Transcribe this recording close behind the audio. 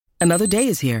Another day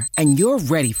is here, and you're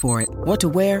ready for it. What to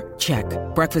wear? Check.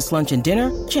 Breakfast, lunch, and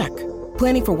dinner? Check.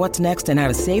 Planning for what's next and how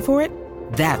to save for it?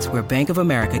 That's where Bank of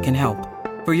America can help.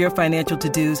 For your financial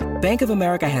to-dos, Bank of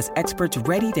America has experts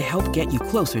ready to help get you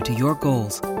closer to your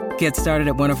goals. Get started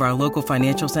at one of our local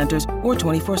financial centers or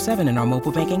 24/7 in our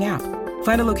mobile banking app.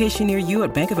 Find a location near you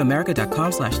at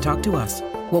bankofamerica.com/talktous.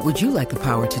 What would you like the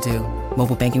power to do?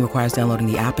 Mobile banking requires downloading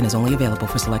the app and is only available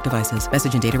for select devices.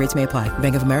 Message and data rates may apply.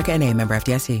 Bank of America NA, member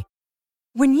FDIC.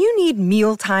 When you need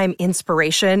mealtime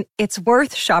inspiration, it's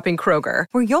worth shopping Kroger,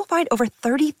 where you'll find over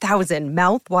 30,000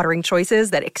 mouth-watering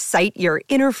choices that excite your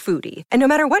inner foodie. And no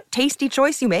matter what tasty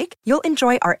choice you make, you'll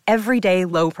enjoy our everyday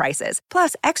low prices,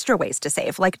 plus extra ways to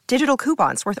save, like digital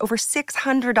coupons worth over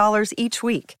 $600 each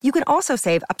week. You can also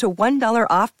save up to $1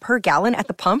 off per gallon at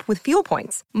the pump with fuel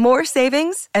points. More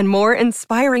savings and more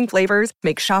inspiring flavors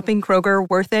make shopping Kroger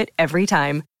worth it every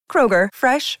time. Kroger,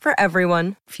 fresh for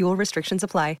everyone. Fuel restrictions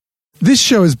apply. This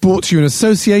show is brought to you in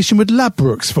association with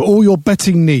Ladbrokes for all your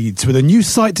betting needs. With a new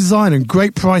site design and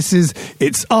great prices,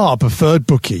 it's our preferred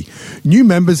bookie. New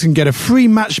members can get a free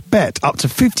match bet up to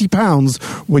 £50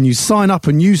 when you sign up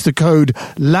and use the code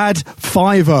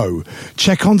LAD50.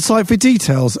 Check on site for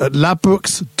details at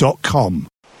ladbrokes.com.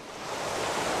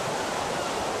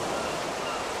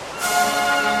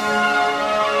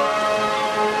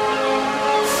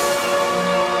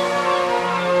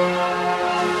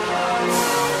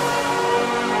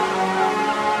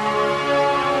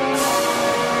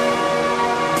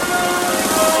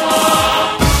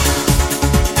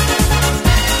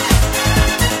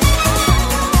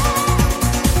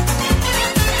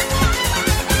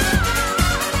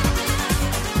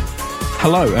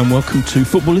 Hello and welcome to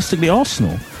Footballistically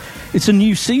Arsenal. It's a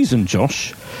new season,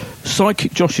 Josh.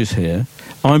 Sidekick Josh is here.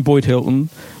 I'm Boyd Hilton.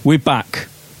 We're back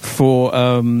for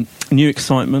new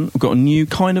excitement. We've got a new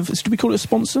kind of, do we call it a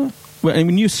sponsor? Well, a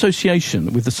new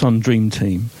association with the Sun Dream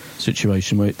Team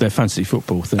situation, where their fantasy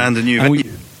football thing. And a new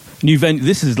venue. New venue.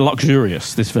 This is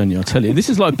luxurious, this venue, I tell you. This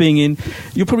is like being in...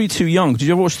 You're probably too young. Did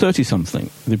you ever watch 30-something?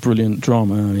 The brilliant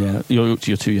drama. Oh, yeah. You're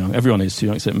too young. Everyone is too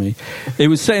young except me. It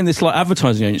was set in this like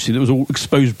advertising agency that was all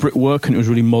exposed brickwork, and it was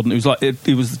really modern. It was like...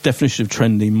 It was the definition of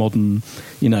trendy, modern,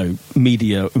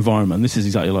 media environment. This is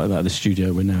exactly like that, the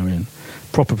studio we're now in.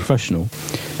 Proper professional.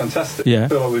 Fantastic. Yeah. I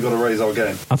feel like we've got to raise our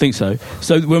game. I think so.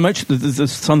 So we'll mention the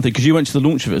Sun thing, because you went to the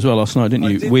launch of it as well last night,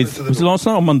 didn't you? Was it last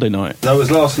night or Monday night? No, it was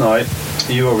last night.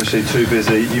 You were obviously too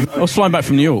busy. I was flying back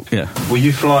from New York, yeah. Were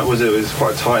you flying? Was it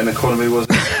quite tight in economy,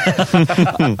 wasn't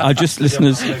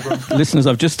it? listeners,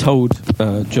 I've just told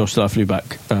Josh that I flew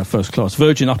back first class,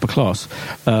 Virgin upper class,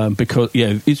 because,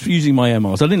 it's using my air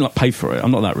miles. I didn't pay for it.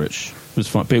 I'm not that rich. It was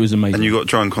fun, but it was amazing. And you got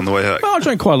drunk on the way back? Well, I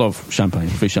drank quite a lot of champagne,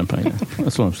 free champagne. Yeah.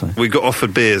 That's what I'm saying. We got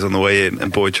offered beers on the way in,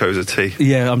 and Boyd chose a tea.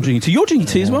 Yeah, I'm drinking tea. You're drinking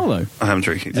tea as well, though. I am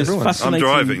drinking tea. I'm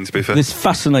driving, to be fair. This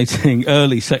fascinating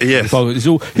early section. Yes. Who is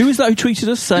that who tweeted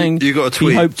us saying... You got a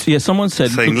tweet. He hoped, someone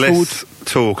said... Saying let's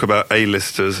talk about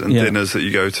A-listers and dinners that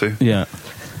you go to. Yeah.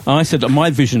 I said that my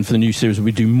vision for the new series would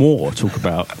be do more talk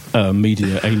about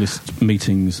media, A-list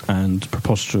meetings and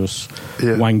preposterous,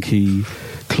 wanky...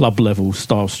 club-level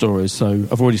style stories, so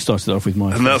I've already started off with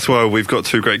my... And that's why we've got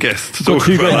two great guests to talk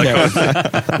about. Guests.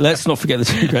 Let's not forget the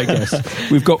two great guests.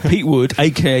 We've got Pete Wood,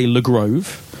 a.k.a. LeGrove,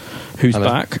 who's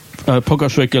back,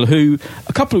 podcast regular, who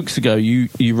a couple of weeks ago you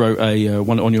wrote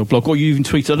one on your blog, or you even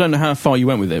tweeted, I don't know how far you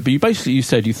went with it, but you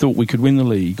said you thought we could win the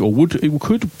league, or would win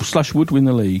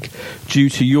the league, due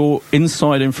to your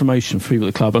inside information for people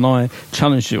at the club, and I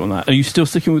challenged you on that. Are you still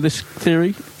sticking with this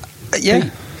theory? Yeah.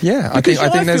 Pete? Yeah, I think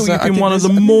you've been one of the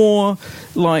more,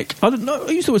 like, I don't know, I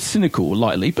use the word cynical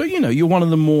lightly, but, you're one of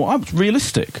the more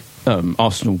realistic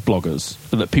Arsenal bloggers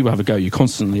that people have a go at you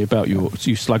constantly about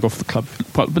you slag off the club.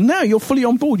 But now you're fully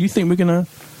on board. You think we're going to...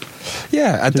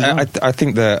 Yeah, I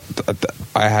think that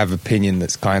I have opinion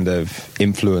that's kind of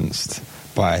influenced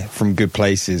from good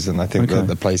places, and I think that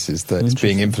the places that it's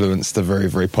being influenced are very,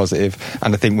 very positive.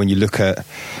 And I think when you look at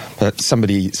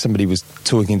somebody was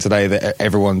talking today that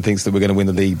everyone thinks that we're going to win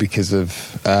the league because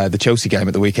of the Chelsea game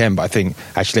at the weekend, but I think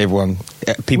actually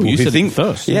people who think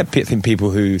first, I think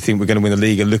people who think we're going to win the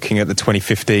league are looking at the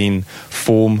 2015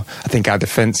 form. I think our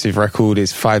defensive record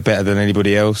is far better than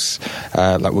anybody else.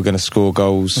 Like we're going to score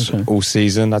goals all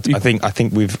season. I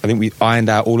think we've ironed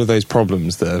out all of those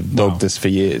problems that have dogged us for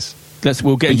years.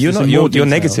 We'll get into this in more detail. You're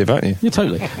negative, aren't you? Yeah,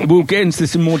 totally. We'll get into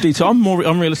this in more detail. I'm more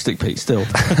unrealistic, Pete, still.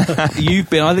 I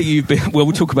think you've been, well,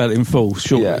 we'll talk about it in full,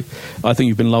 shortly. Yeah. I think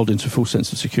you've been lulled into a full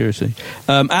sense of security.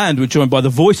 And we're joined by the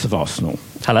voice of Arsenal,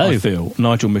 Hello. I feel.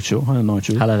 Nigel Mitchell. Hello,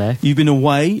 Nigel. Hello there. You've been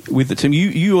away with the team.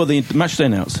 You are the matchday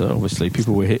announcer, obviously.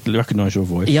 People will recognise your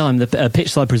voice. Yeah, I'm the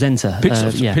pitchside presenter.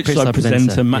 Pitchside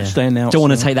presenter, matchday announcer. Don't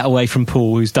want to take that away from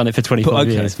Paul, who's done it for 25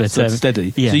 years. But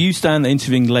steady. Yeah. So you stand there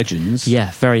interviewing legends.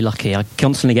 Yeah, very lucky. I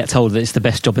constantly get told that it's the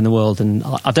best job in the world, and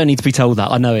I don't need to be told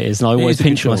that. I know it is, and I always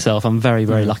pinch myself. I'm very,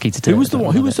 very lucky to do it.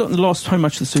 Who was the last home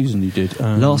match of the season you did?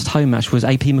 Last home match was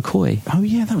AP McCoy. Oh,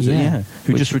 yeah, that was it, yeah.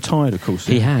 Who just retired, of course.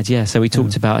 He had, yeah. So we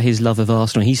talked about his love of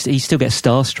Arsenal. He still gets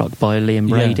starstruck by Liam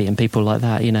Brady and people like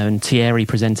that, and Thierry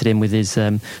presented him with his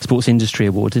Sports Industry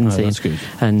Award, didn't he? That's good.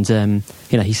 And,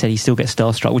 he said he still gets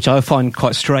starstruck, which I find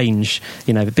quite strange,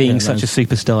 being such a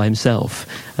superstar himself.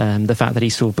 The fact that he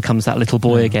sort of becomes that little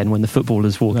boy again when the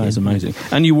footballers walk in. That's amazing.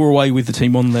 And you were away with the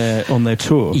team on their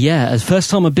tour. Yeah, it's the first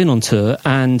time I've been on tour,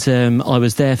 and I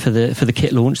was there for the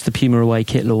kit launch, the Puma Away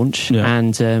kit launch,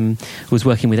 and was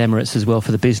working with Emirates as well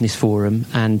for the business forum,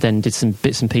 and then did some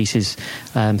bits and pieces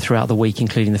throughout the week,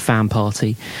 including the fan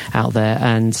party out there.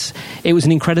 And it was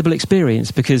an incredible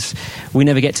experience because we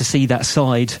never get to see that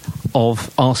side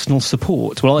of Arsenal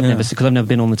support. Well, because I've never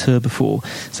been on the tour before.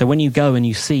 So when you go and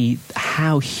you see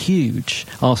how huge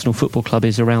Arsenal Football Club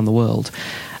is around the world,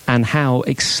 and how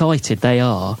excited they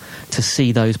are to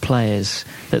see those players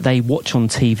that they watch on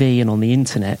TV and on the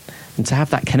internet, and to have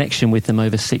that connection with them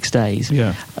over 6 days.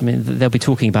 Yeah. I mean, they'll be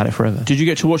talking about it forever. Did you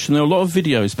get to watch them? There are a lot of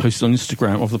videos posted on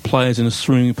Instagram of the players in a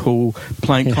swimming pool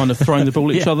playing, kind of throwing the ball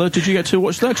at each other. Did you get to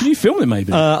watch that? Did you film it,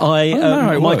 maybe?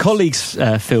 My colleagues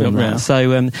filmed that.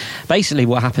 So basically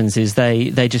what happens is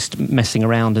they're just messing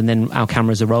around, and then our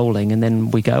cameras are rolling, and then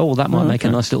we go, that might make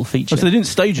a nice little feature. So they didn't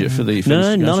stage it for the...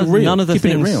 No, none of the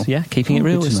keeping things. It real. Yeah, keeping it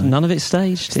real. None of it's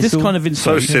staged. It's this kind of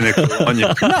insight. So cynical on you.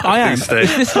 No, I am. It's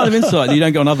this kind of insight that you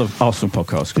don't get on other Arsenal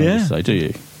podcasts, can you say, do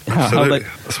you?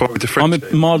 That's why we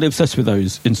differentiate. I'm mildly obsessed with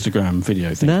those Instagram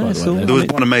video things, by the way. There was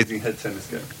one amazing head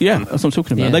tennis game. Yeah, that's what I'm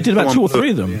talking about. Yeah. They did about 2 or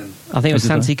 3 of them. I think it was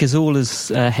Santi Cazorla's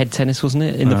head tennis, wasn't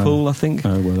it, in the pool, I think.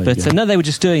 No, they were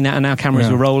just doing that, and our cameras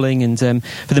were rolling, and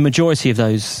for the majority of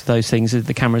those things,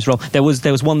 the cameras roll. There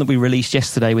was one that we released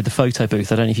yesterday with the photo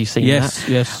booth. I don't know if you've seen that.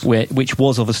 Yes. Which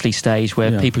was obviously staged,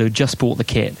 where people who had just bought the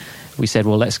kit, we said,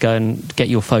 well, let's go and get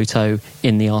your photo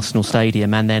in the Arsenal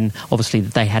stadium, and then obviously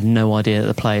they had no idea that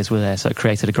the players were there, so it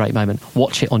created a great moment.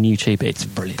 Watch it on YouTube, it's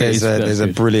brilliant. There's a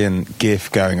brilliant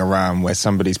gif going around where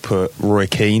somebody's put Roy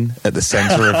Keane at the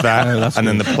centre of that, and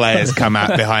then the players come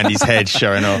out behind his head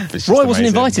showing off. Roy wasn't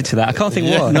invited to that, I can't think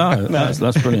why. No,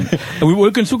 that's brilliant. And we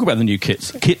were going to talk about the new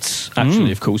kits.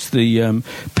 Actually, of course. The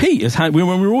Pete has had,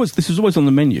 this was always on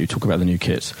the menu, talk about the new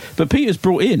kits, but Pete has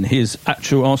brought in his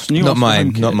actual Arsenal.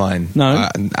 Not mine. No,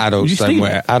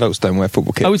 adults don't wear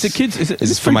football kits. Oh, is it kids?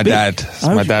 Is for my dad. It's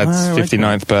my dad's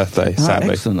 59th birthday. Sadly,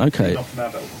 excellent. Okay,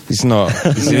 he's not.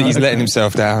 He's letting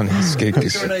himself down. Is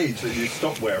there an age that you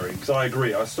stop wearing? Because I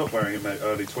agree, I stopped wearing it in my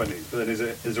early 20s. But then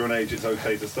is there an age it's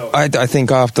okay to start? I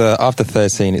think after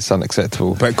 13 it's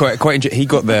unacceptable. But quite he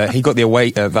got the away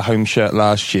the home shirt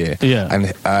last year. Yeah.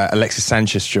 And Alexis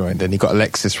Sanchez joined, and he got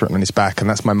Alexis written on his back, and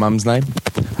that's my mum's name.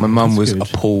 My mum was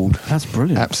appalled. That's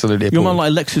brilliant. Absolutely appalled. Your mum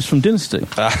like Alexis from Dynasty.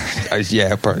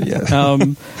 Yeah, probably, yeah.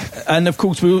 And of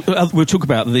course we'll talk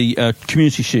about the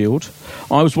Community Shield.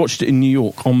 I watched it in New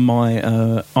York on my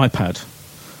iPad,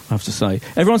 I have to say.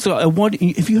 Everyone's like,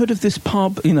 have you heard of this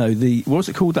pub? What's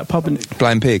it called, that pub?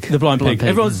 Blind Pig. The Blind Pig.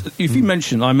 Everyone's, if you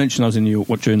mention, I mentioned I was in New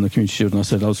York during the Community Shield, and I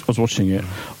said I was watching it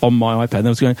on my iPad, and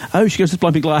I was going, she goes to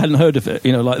Blind Pig, like I hadn't heard of it.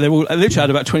 They literally had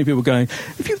about 20 people going,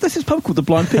 there's this pub called the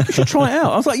Blind Pig, you should try it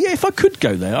out. I was like, yeah, if I could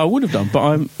go there, I would have done, but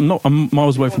I'm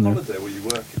miles away from there. What holiday were you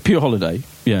working? Pure holiday,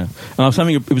 yeah. And I was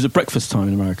it was at breakfast time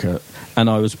in America, and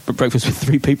I was at breakfast with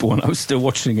 3 people, and I was still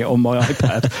watching it on my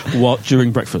iPad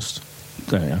during breakfast.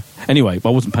 There, yeah. Anyway, I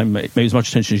wasn't paying maybe as much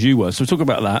attention as you were, so we'll talk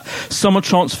about that. Summer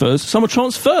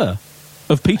transfer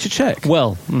of Peter Cech.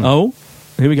 Well,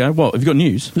 here we go. What, have you got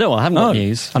news? No, I haven't got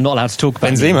news. I'm not allowed to talk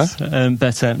about Benzema.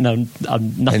 But no,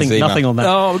 nothing on that.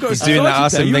 Oh, he's doing that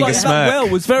Arsene Wenger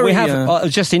smirk. Was very. We have. I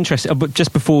was just interested, but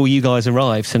just before you guys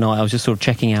arrived tonight, I was just sort of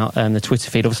checking out the Twitter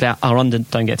feed. Obviously,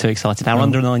 don't get too excited. Our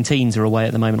under-19s are away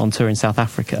at the moment on tour in South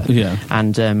Africa. Yeah.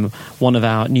 And one of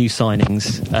our new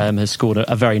signings has scored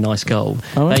a very nice goal.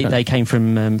 Oh, okay. They came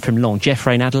from Long.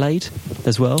 Jeffrey in Adelaide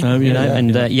as well. Oh, yeah,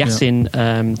 and Yasin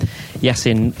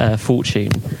Fortune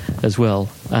as well.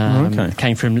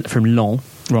 Came from Long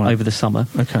over the summer.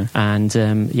 Okay. And they've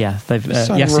a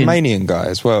Romanian guy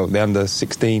as well, the under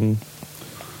 16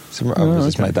 I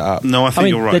just made that up. No, I think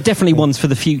you're right. They're definitely ones for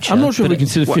the future. I'm not sure if we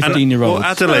consider 15-year-olds.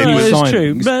 Well, Adelaide it's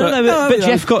true. But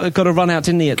Jeff got a run out,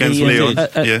 didn't he, at the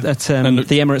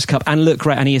Emirates Cup, and looked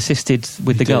great, and he assisted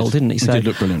with the goal, didn't he? So he did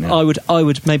look brilliant. Yeah. I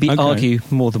would maybe argue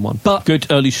more than one. But good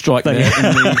early strike there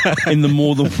in the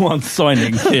more than one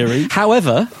signing theory.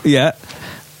 However,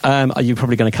 are you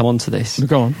probably going to come on to this?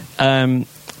 Go on.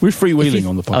 We're freewheeling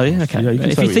on the podcast. Oh, yeah, okay. Yeah,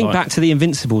 if you think back to the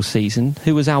Invincibles season,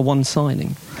 who was our one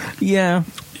signing? Yeah,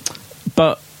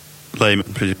 but...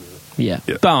 Lehmann, yeah.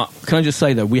 But can I just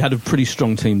say, though, we had a pretty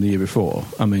strong team the year before.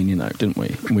 I mean, didn't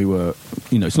we? We were,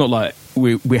 it's not like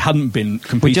we hadn't been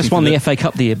competing. We just won the FA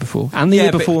Cup the year before, and the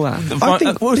year before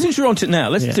that. Well, since you're on to it now,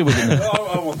 let's deal with it now.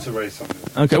 I want to raise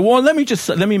something. Okay, well, let me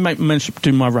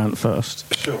do my rant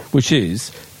first. Sure. Which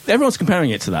is... Everyone's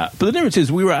comparing it to that. But the difference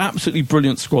is we were an absolutely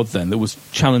brilliant squad then that was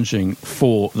challenging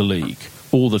for the league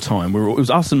all the time. It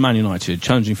was us and Man United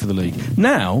challenging for the league.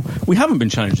 Now, we haven't been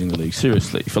challenging the league,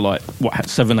 seriously, for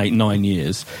 7, 8, 9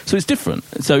 years. So it's different.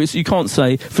 So you can't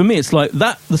say... For me, it's like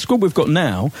that. The squad we've got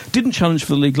now didn't challenge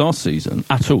for the league last season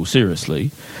at all, seriously.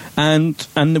 And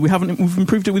we've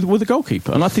improved it with a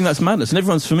goalkeeper. And I think that's madness. And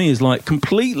everyone's, for me, is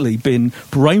completely been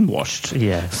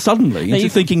brainwashed suddenly into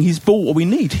thinking he's bought what we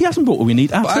need. He hasn't bought what we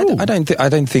need at all. I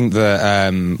don't think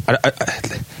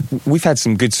that... we've had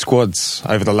some good squads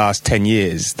over the last 10 years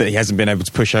that he hasn't been able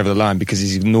to push over the line because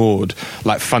he's ignored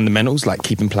fundamentals like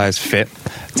keeping players fit,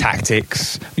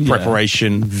 tactics,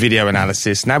 preparation, video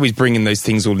analysis. Now he's bringing those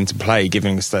things all into play,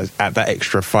 giving us that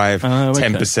extra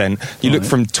 5-10%. You look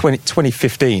from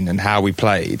 2015 and how we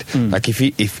played.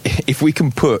 If we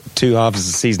can put two halves of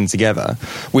the season together,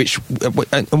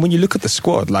 and when you look at the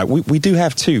squad, we do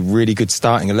have two really good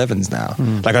starting 11s now.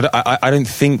 I don't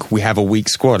think we have a weak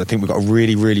squad. I think we've got a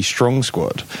really, really strong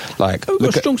squad. I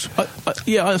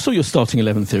saw your starting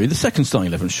 11 theory. The second starting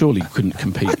 11 surely couldn't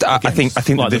compete. I think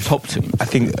the top team. I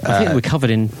think we're covered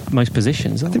in most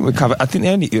positions. I think we're covered. I think the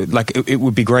only it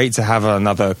would be great to have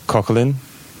another Coquelin.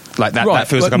 That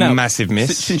feels like a massive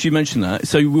miss. Since you mentioned that,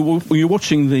 so you're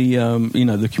watching the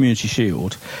the Community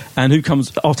Shield, and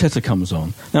Arteta comes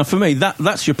on. Now, for me,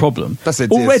 that's your problem. That's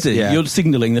it. Already, you're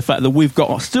signalling the fact that we've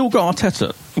still got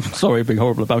Arteta. Sorry, being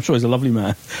horrible about. I'm sure he's a lovely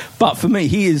man, but for me,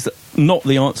 he is not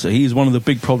the answer. He is one of the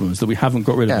big problems that we haven't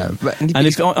got rid of him. And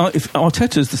if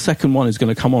Arteta is the second one who's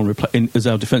going to come on as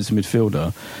our defensive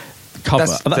midfielder,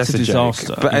 that's a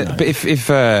disaster. But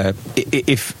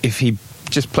if he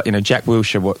just play, Jack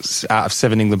Wilshere, out of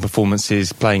 7 England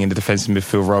performances playing in the defensive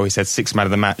midfield role, he's had 6 man of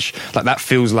the match. That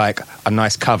feels like a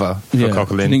nice cover for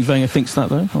Coquelin. Do you think Wenger thinks that,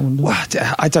 though?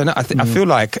 I don't know. I feel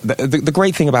like the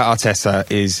great thing about Arteta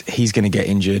is he's going to get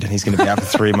injured and he's going to be out for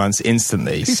 3 months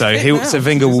instantly. So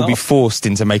Wenger will be forced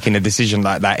into making a decision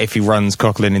like that if he runs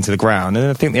Coquelin into the ground. And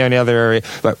I think the only other area,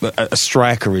 a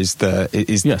striker is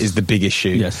the big issue.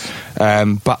 Yes.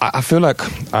 But I feel like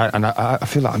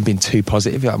I'm being too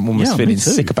positive. I'm almost feeling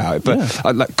sick about it,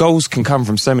 but goals can come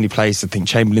from so many places. I think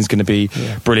Chamberlain's going to be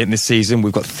brilliant this season.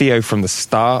 We've got Theo from the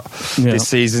start this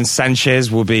season. Sanchez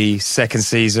will be second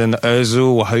season.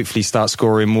 Ozil will hopefully start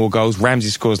scoring more goals. Ramsey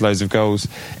scores loads of goals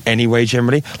anyway.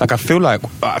 Generally, I feel like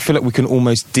we can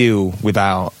almost deal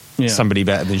without somebody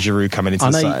better than Giroud coming into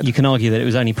the side. I know you can argue that it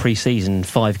was only pre-season,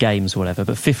 5 games or whatever,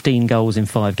 but 15 goals in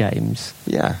 5 games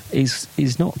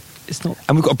is not. It's not,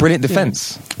 and we've got a brilliant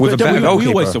defence with a better goalkeeper.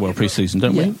 We always do well pre-season,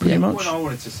 don't we? Pretty much. What I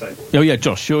wanted to say. Oh yeah,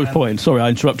 Josh, your point. Sorry, I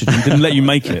interrupted you. Didn't let you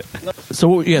make it. So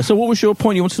what was your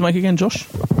point you wanted to make again,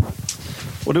 Josh?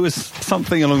 Well, it was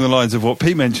something along the lines of what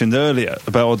Pete mentioned earlier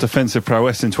about our defensive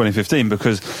prowess in 2015,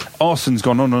 because Arsene's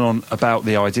gone on and on about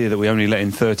the idea that we only let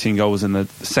in 13 goals in the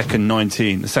second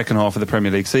half of the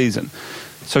Premier League season.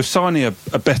 So signing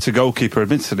a better goalkeeper,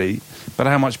 admittedly, but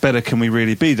how much better can we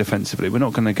really be defensively? We're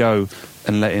not going to go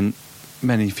and let in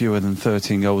many fewer than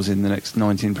 13 goals in the next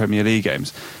 19 Premier League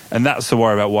games. And that's the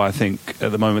worry about why I think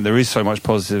at the moment there is so much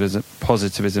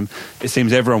positivism. It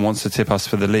seems everyone wants to tip us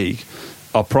for the league.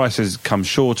 Our prices come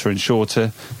shorter and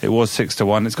shorter. It was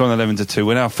 6-1. It's gone 11-2.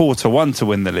 We're now 4-1 to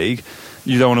win the league.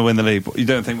 You don't want to win the league, but you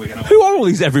don't think we're going to... Who are all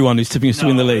these everyone who's tipping us to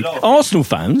win the league? Arsenal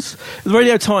fans. The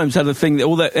Radio Times had a thing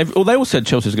that they all said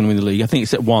Chelsea was going to win the league. I think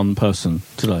except one person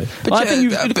today.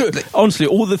 Honestly,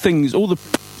 all the things, all the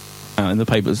in the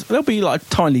papers, there'll be like a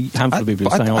tiny handful of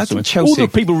people saying Arsenal. Chelsea, all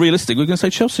the people realistic, we're going to say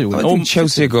Chelsea will win. I think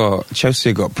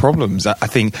Chelsea got problems. I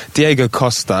think Diego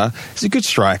Costa is a good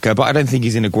striker, but I don't think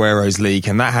he's in Aguero's league,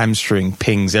 and that hamstring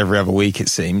pings every other week, it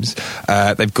seems.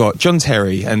 They've got John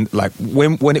Terry, and like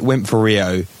when it went for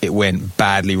Rio, it went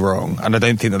badly wrong, and I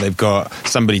don't think that they've got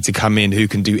somebody to come in who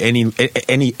can do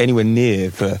anywhere near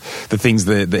the things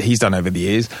that he's done over the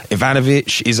years.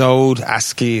 Ivanovic is old.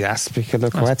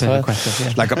 Aspilicueta.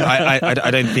 Yeah. Like I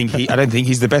don't think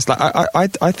he's the best. Like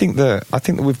I think that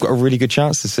we've got a really good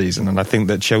chance this season, and I think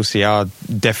that Chelsea are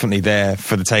definitely there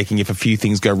for the taking if a few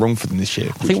things go wrong for them this year.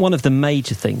 I think one of the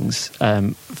major things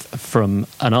from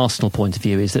an Arsenal point of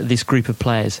view is that this group of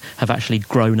players have actually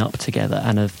grown up together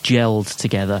and have gelled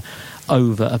together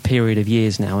over a period of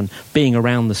years now, and being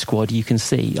around the squad, you can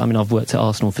see, I mean, I've worked at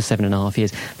Arsenal for 7.5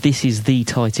 years, this is the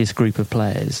tightest group of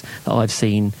players that I've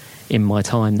seen in my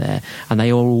time there, and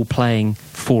they are all playing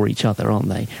for each other, aren't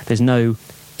they? There's no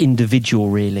individual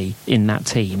really in that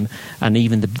team, and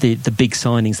even the big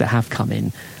signings that have come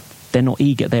in, they're not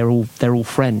eager. They're all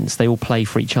friends. They all play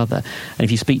for each other. And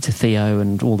if you speak to Theo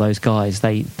and all those guys,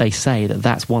 they say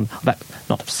that's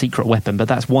not a secret weapon, but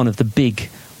that's one of the big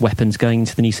weapons going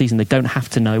into the new season. They don't have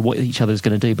to know what each other's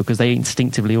going to do because they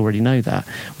instinctively already know that.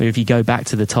 Where if you go back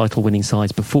to the title-winning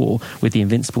sides before with the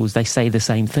Invincibles, they say the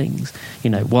same things. You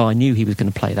know, well, I knew he was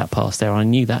going to play that pass there. I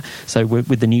knew that. So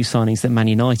with the new signings that Man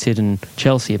United and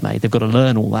Chelsea have made, they've got to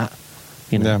learn all that.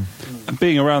 You know, yeah. And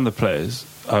being around the players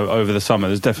over the summer,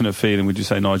 there's definite feeling, would you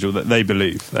say, Nigel, that they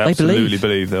believe. They absolutely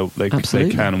believe they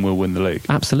can and will win the league.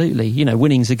 Absolutely. You know,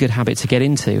 winning's a good habit to get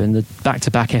into, and the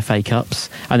back-to-back FA Cups,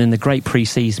 and then the great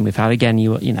pre-season we've had. Again,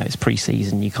 you know, it's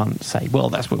pre-season, you can't say, well,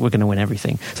 that's what we're going to win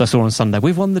everything. So I saw on Sunday,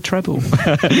 we've won the treble.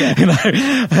 You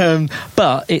know?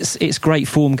 But it's great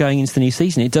form going into the new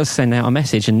season. It does send out a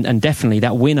message, and definitely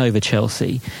that win over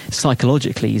Chelsea,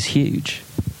 psychologically, is huge.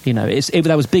 You know,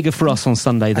 that was bigger for us on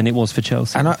Sunday than it was for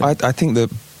Chelsea. And I think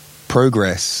that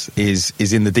progress is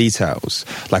in the details.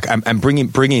 Like, and bringing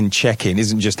Cech in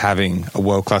isn't just having a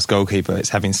world-class goalkeeper, it's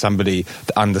having somebody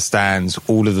that understands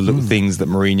all of the little things that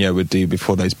Mourinho would do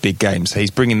before those big games. So he's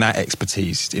bringing that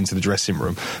expertise into the dressing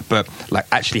room. But like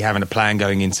actually having a plan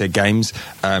going into games,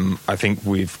 I think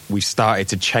we started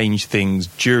to change things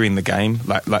during the game.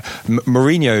 Like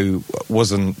Mourinho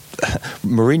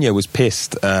was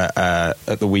pissed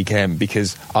at the weekend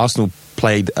because Arsenal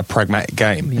played a pragmatic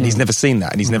game, and he's never seen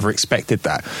that, and he's never expected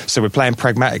that. So we're playing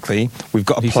pragmatically. We've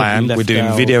got a plan. We're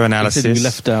doing video analysis. We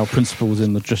left our principles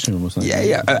in the dressing room or something.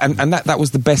 Yeah, and that was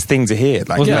the best thing to hear.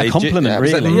 Like, wasn't that a compliment?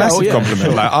 Really, it was a massive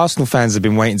compliment. Like, Arsenal fans have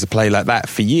been waiting to play like that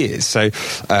for years. So,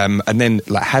 and then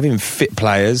like having fit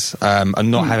players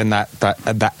and not having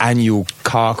that annual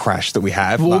car crash that we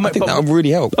have. Well, I think that would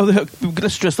really help.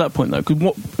 Let's stress that point though, because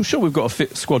I'm sure we've got a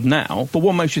fit squad now, but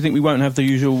what makes you think we won't have the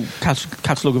usual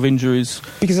catalogue of injuries?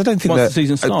 Because I don't think the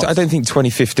season starts. I don't think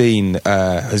 2015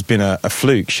 has been a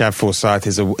fluke. Shad Forsyth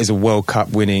is a World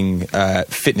Cup winning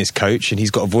fitness coach, and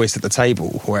he's got a voice at the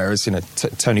table. Whereas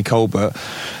Tony Colbert,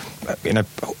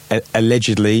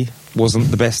 allegedly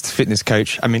wasn't the best fitness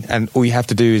coach. I mean, and all you have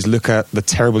to do is look at the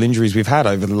terrible injuries we've had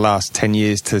over the last 10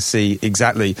 years to see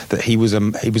exactly that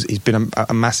he's been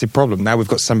a massive problem. Now we've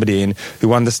got somebody in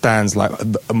who understands like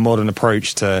a modern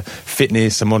approach to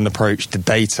fitness, a modern approach to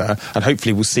data, and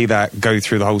hopefully we'll see that go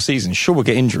through the whole season. Sure, we'll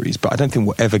get injuries, but I don't think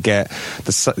we'll ever get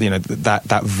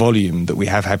that volume that we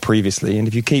have had previously. And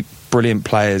if you keep brilliant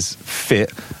players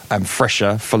fit and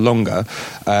fresher for longer,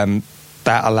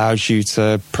 that allows you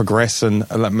to progress and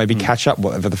maybe catch up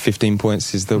whatever the 15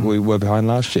 points is that we were behind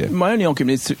last year. My only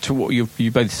argument is to what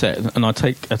you both said, and I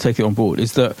take it on board,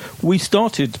 is that we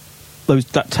started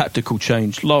that tactical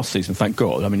change last season, thank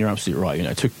God. I mean, you're absolutely right. You know,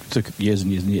 it took years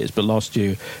and years and years, but last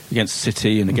year against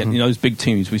City and again, those big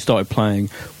teams, we started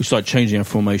changing our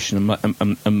formation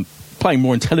and playing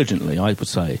more intelligently, I would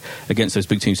say, against those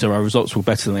big teams. So our results were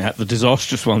better than they had, the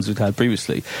disastrous ones we'd had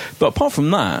previously. But apart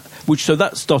from that, so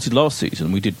that started last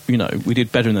season. We did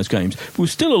better in those games. But we're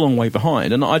still a long way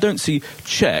behind, and I don't see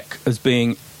Cech as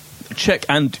being Cech,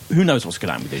 and who knows what's going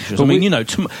to happen with injuries. I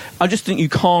mean, I just think you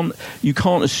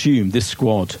can't assume this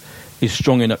squad is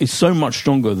strong enough. It's so much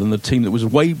stronger than the team that was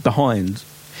way behind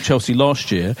Chelsea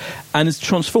last year, and it's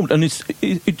transformed. And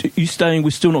we're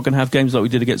still not going to have games like we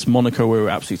did against Monaco where we were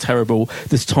absolutely terrible.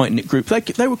 This tight-knit group,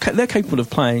 they're capable of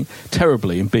playing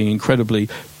terribly and being incredibly,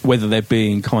 whether they're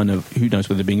being kind of, who knows,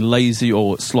 whether they're being lazy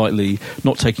or slightly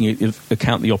not taking into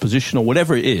account the opposition or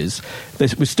whatever it is,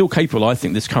 we're still capable, I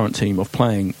think, this current team, of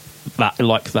playing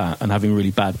like that and having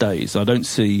really bad days. I don't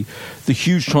see the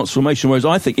huge transformation, whereas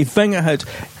I think if Wenger had,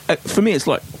 for me it's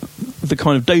like the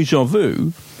kind of deja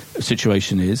vu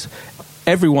situation is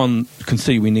everyone can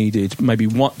see we needed maybe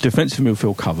one defensive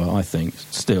midfield cover, I think,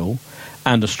 still,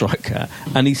 and a striker,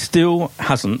 and he still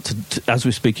hasn't, as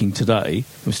we're speaking today.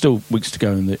 There's still weeks to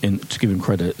go to give him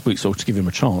credit, weeks or to give him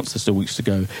a chance. There's still weeks to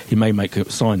go. He may make a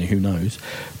signing, who knows?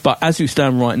 But as we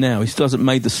stand right now, he still hasn't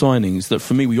made the signings that,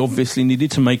 for me, we obviously needed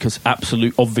to make us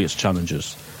absolute obvious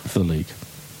challengers for the league.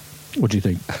 What do you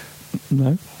think?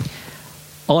 No?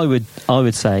 I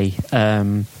would say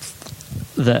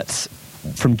that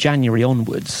from January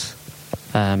onwards,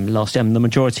 last year, the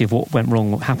majority of what went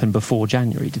wrong happened before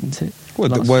January, didn't it? Well,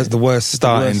 the worst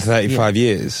start in 35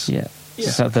 years. Yeah.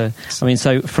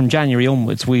 So from January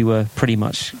onwards, we were pretty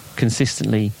much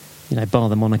consistently, bar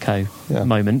the Monaco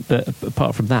moment. But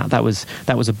apart from that was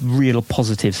a real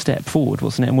positive step forward,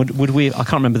 wasn't it? And would we? I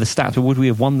can't remember the stats, but would we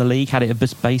have won the league had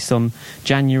it based on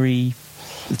January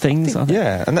things?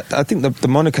 And I think the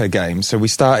Monaco game. So we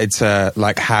started to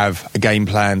have a game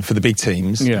plan for the big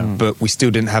teams, but we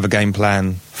still didn't have a game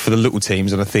plan for the little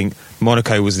teams. And I think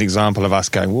Monaco was an example of us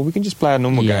going, well, we can just play a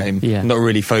normal game, not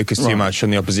really focus too much on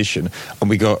the opposition. And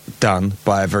we got done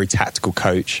by a very tactical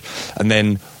coach. And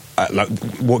then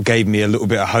what gave me a little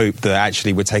bit of hope that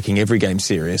actually we're taking every game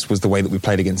serious was the way that we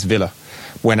played against Villa.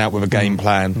 Went out with a game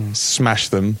plan,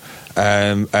 smashed them,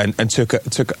 and took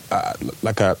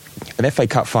an FA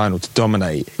Cup final to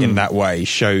dominate in that way.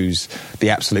 Shows the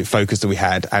absolute focus that we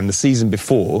had. And the season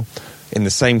before, in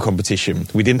the same competition,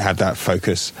 we didn't have that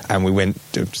focus, and we went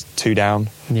 2 down,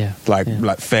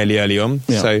 fairly early on.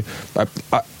 So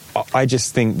I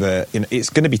just think that it's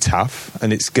going to be tough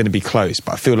and it's going to be close,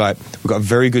 but I feel like we've got a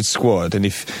very good squad. And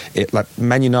if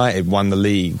Man United won the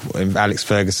league in Alex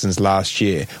Ferguson's last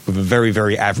year with a very,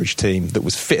 very average team that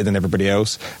was fitter than everybody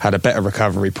else, had a better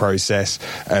recovery process,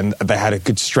 and they had a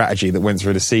good strategy that went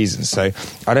through the season. So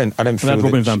I don't feel that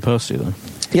Robin van Persie though.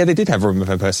 Yeah, they did have Robin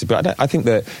van Persie, but I think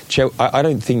that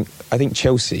I think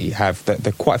Chelsea have there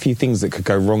are quite a few things that could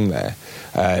go wrong there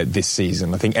this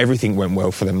season. I think everything went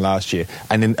well for them last year,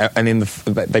 and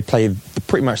they played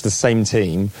pretty much the same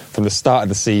team from the start of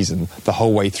the season the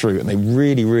whole way through, and they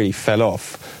really, really fell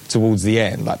off towards the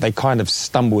end. They kind of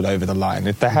stumbled over the line.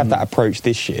 If they had that approach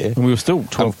this year, and we were still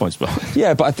 12 points behind.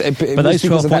 Yeah, but those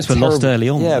 12 points were lost early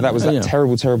on. Yeah, that was that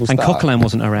terrible start. And Coquelin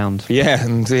wasn't around.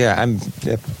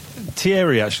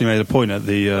 Thierry actually made a point at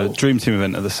the Dream Team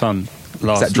event at the Sun last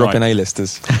night. Is that dropping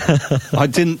A-listers? I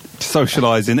didn't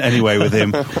socialise in any way with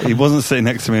him. He wasn't sitting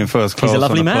next to me in first class on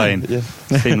a plane. Yeah.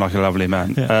 Seemed like a lovely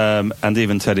man. And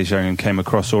even Teddy Sheringham came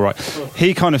across all right.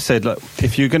 He kind of said, look,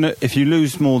 if you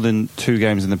lose more than 2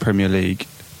 games in the Premier League,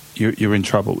 you're in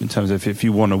trouble in terms of if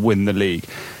you want to win the league.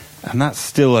 And that's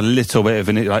still a little bit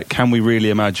of can we really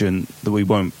imagine that we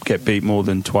won't get beat more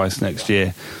than twice next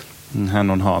year? And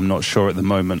hand on heart, I'm not sure at the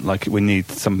moment. We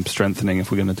need some strengthening if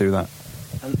we're going to do that.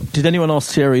 Did anyone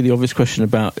ask Thierry the obvious question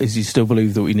about, is he still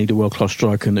believe that we need a world-class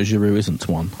striker and that Giroud isn't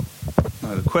one?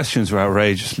 No, the questions were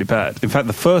outrageously bad. In fact,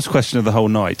 the first question of the whole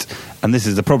night, and this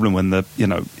is the problem when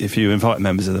if you invite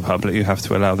members of the public, you have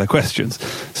to allow their questions.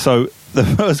 So the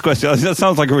first question, that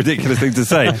sounds like a ridiculous thing to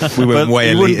say. We went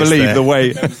way elitist. You wouldn't believe there. the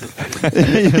way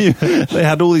they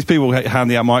had all these people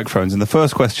handing out microphones, and the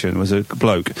first question was a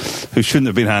bloke who shouldn't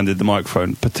have been handed the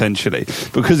microphone, potentially,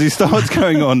 because he starts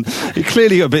going on, he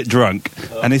clearly got a bit drunk,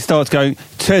 and he starts going,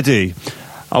 Teddy,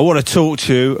 I want to talk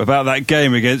to you about that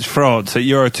game against France at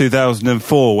Euro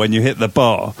 2004 when you hit the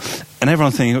bar. And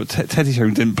everyone's thinking, Teddy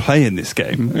Sheringham didn't play in this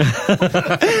game.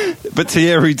 But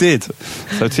Thierry did.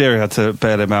 So Thierry had to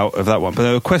bail him out of that one.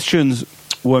 But the questions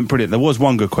weren't brilliant. There was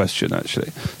one good question,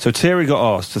 actually. So Thierry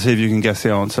got asked, to see if you can guess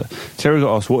the answer. Thierry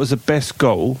got asked, what was the best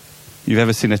goal you've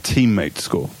ever seen a teammate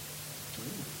score?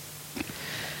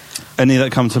 Any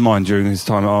that come to mind during his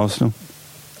time at Arsenal?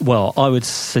 Well, I would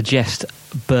suggest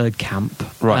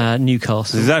Bergkamp, Newcastle.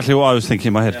 That's exactly what I was thinking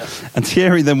in my head. Yeah. And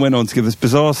Thierry then went on to give this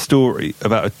bizarre story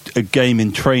about a game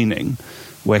in training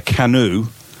where Canu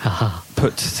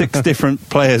put 6 different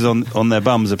players on their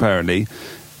bums, apparently,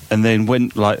 and then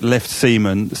went left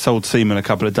Seaman, sold Seaman a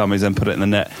couple of dummies and put it in the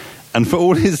net. And for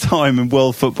all his time in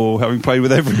world football, having played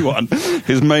with everyone,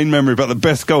 his main memory about the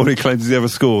best goal he claims he's ever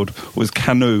scored was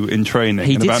Canu in training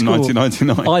in about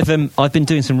 1999. I've been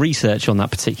doing some research on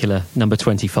that particular number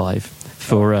 25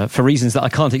 for reasons that I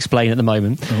can't explain at the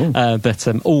moment, but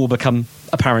all will become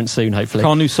apparent soon, hopefully.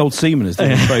 Canu sold Seaman is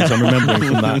the phrase I'm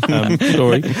remembering from that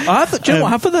story. Do you know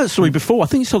what? I've heard that story before. I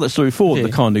think you told that story before, the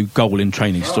Canu goal in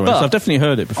training story. So I've definitely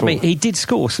heard it before. I mean, he did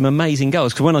score some amazing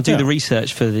goals, because when I do the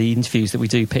research for the interviews that we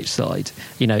do pitch side,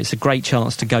 it's a great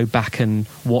chance to go back and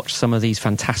watch some of these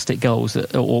fantastic goals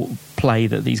or play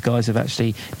that these guys have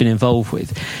actually been involved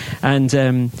with.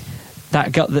 And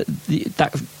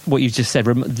that what you just said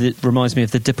reminds me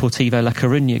of the Deportivo La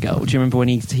Coruña goal. Do you remember when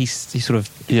he sort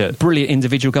of brilliant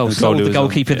individual goal, sold the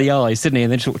goalkeeper the eyes, didn't he,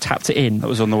 and then sort of tapped it in? That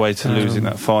was on the way to losing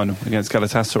that final against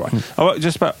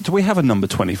Galatasaray. Do we have a number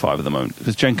 25 at the moment?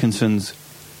 Because Jenkinson's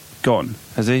gone,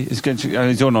 has he?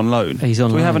 He's on loan. He's on.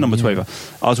 Do we have a number yeah.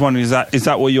 25? I was wondering, is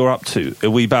that what you're up to? Are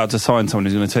we about to sign someone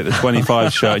who's going to take the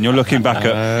 25 shirt? And you're looking back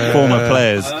at former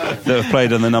players that have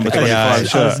played on the number 25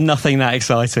 shirt. There's nothing that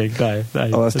exciting. No.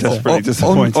 Oh, that's desperately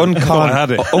disappointing. I thought I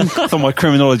had it. I thought my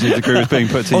criminology degree was being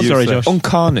put to use. Sorry, Josh. On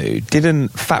Kanu, didn't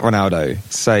Fat Ronaldo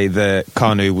say that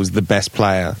Kanu was the best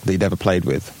player that he'd ever played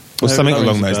with? Or something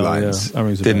along those lines,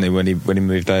 didn't he? When he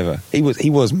moved over, he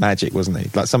was magic, wasn't he?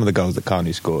 Like some of the goals that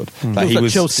Kanu scored, like he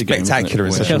was Chelsea spectacular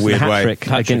in such a Chelsea weird way. Hat-trick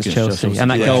against Chelsea,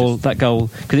 and that goal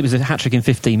because it was a hat-trick in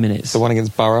 15 minutes. The one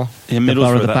against Borough, in the middle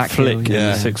of that flick, in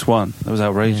the 6-1. That was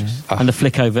outrageous, and the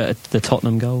flick over the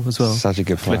Tottenham goal as well. Such a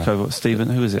good flick over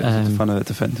Stephen. Who is it? One of the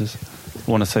defenders.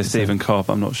 I want to say Stephen Carp.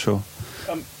 I'm not sure.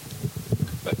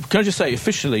 Can I just say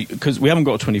officially, because we haven't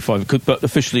got a 25, but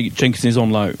officially Jenkins is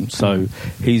on loan, so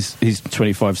he's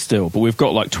 25 still. But we've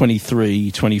got like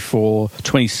 23, 24,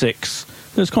 26.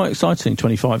 It's quite exciting,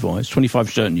 25-wise,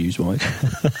 25 shirt news-wise.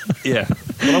 Yeah.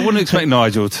 Well, I wouldn't expect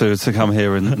Nigel to come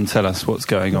here and tell us what's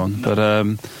going on, but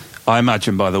I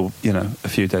imagine by a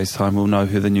few days' time we'll know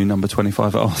who the new number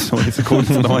 25 at Arsenal is, according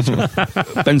to Nigel.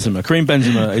 Karim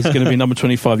Benzema is going to be number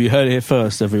 25. You heard it here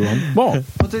first, everyone. What?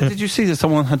 Well, did you see that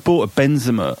someone had bought a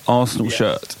Benzema Arsenal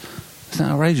shirt? Isn't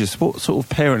that outrageous? What sort of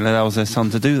parent allows their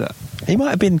son to do that? He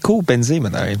might have been called Benzema,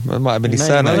 though. It might have been his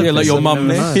surname. Yeah, like your mum,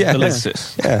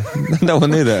 Alexis. Yeah, no one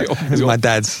knew that. It was my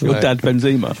dad's. Your dad,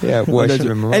 Benzema. Yeah, worship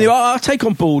him. Anyway, I'll take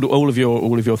on board all of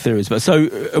your theories. But so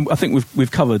I think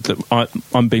we've covered that.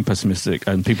 I'm being pessimistic,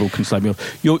 and people can say me off.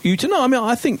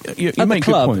 I think you make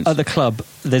good points. At the club,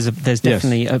 there's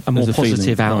definitely a more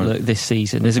positive outlook this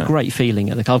season. There's a great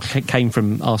feeling at the club. I came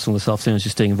from Arsenal this afternoon. I was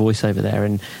just doing a voiceover there,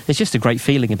 and there's just a great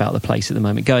feeling about the place at the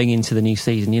moment. Going into the new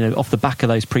season, off the back of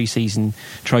those pre-season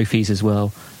trophies as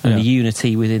well, and the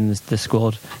unity within the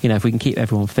squad. If we can keep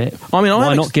everyone fit, why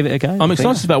not give it a go? I'm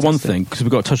excited about one thing, because we've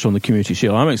got to touch on the Community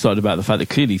Shield. I'm excited about the fact that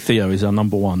clearly Theo is our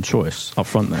number one choice up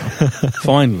front now.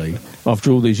 Finally,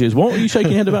 after all these years. What are you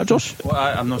shaking your head about, Josh? Well,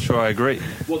 I'm not sure I agree.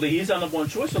 Well, he is our number one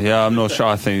choice. Yeah, I'm not sure.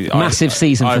 I think massive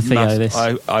season for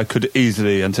Theo. I could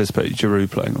easily anticipate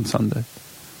Giroud playing on Sunday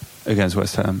against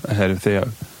West Ham ahead of Theo.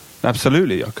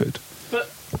 Absolutely, I could. But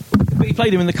he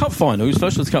played him in the cup final. He was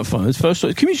first to the cup final. His first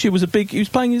Community Shield was he was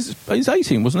playing his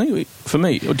 18, wasn't he? For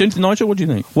me, didn't Nigel? What do you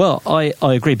think? Well, I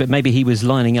agree, but maybe he was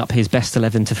lining up his best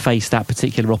 11 to face that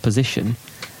particular opposition.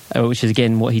 Which is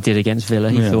again what he did against Villa.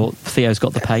 He thought Theo's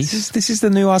got the pace. This is the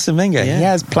new Arsene Wenger. Yeah. He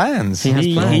has plans.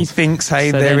 He thinks,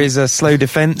 there is a slow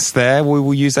defence there. We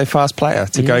will use a fast player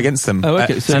to go against them. Oh,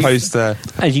 okay.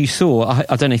 As you saw,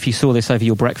 I don't know if you saw this over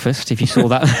your breakfast. If you saw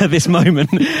that at this moment,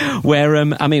 where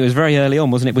it was very early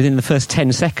on, wasn't it? Within the first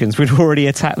 10 seconds, we'd already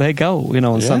attacked their goal.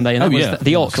 On Sunday, and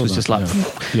the Ox was just like,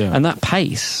 and that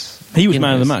pace. He was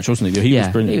man of the match, wasn't he? He was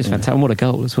brilliant. He was fantastic. And what a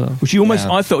goal as well. Which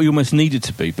I thought he almost needed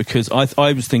to be, because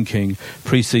I was thinking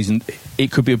pre-season it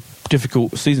could be a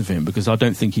difficult season for him, because I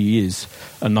don't think he is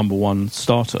a number one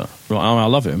starter. Right, I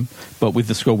love him, but with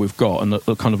the squad we've got and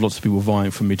the kind of lots of people vying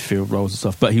for midfield roles and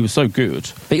stuff, but he was so good.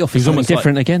 But he offers something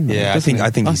different again. Though, I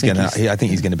think he's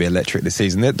going to be electric this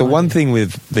season. The one thing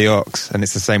with the Ox, and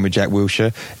it's the same with Jack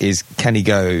Wilshere, is can he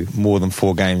go more than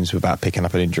 4 games without picking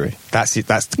up an injury? That's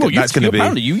going to be.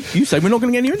 Apparently, you say we're not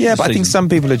going to get any injuries. Yeah, but I think some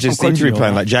people are just injury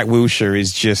prone. Like Jack Wilshere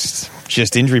is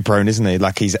just injury prone, isn't he?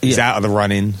 Like he's out of the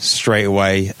running straight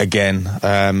away again.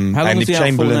 How long is he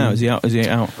out for now? Is he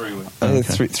out? 3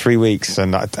 weeks. 3 weeks,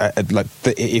 and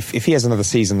if he has another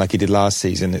season like he did last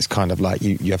season, it's kind of like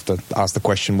you have to ask the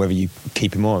question whether you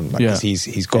keep him on, because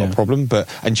he's got a problem.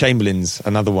 And Chamberlain's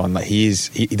another one. Like he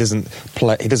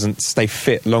doesn't stay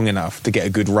fit long enough to get a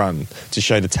good run to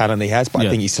show the talent he has. But I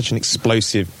think he's such an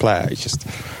explosive player. It's just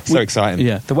so exciting.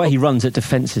 Yeah, the way he runs at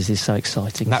defences is so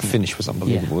exciting. That finish was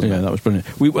unbelievable. Wasn't it? That was brilliant.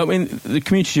 The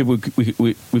Community Shield,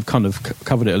 we've kind of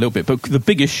covered it a little bit, but the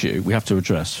big issue we have to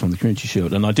address from the Community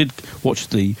Shield, and I did watch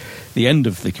the end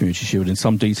of the Community Shield in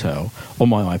some detail on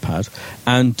my iPad,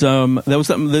 and there was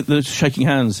the shaking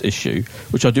hands issue,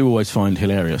 which I do always find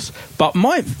hilarious. But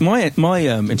my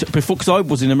before, because I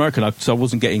was in America, so I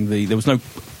wasn't getting there was no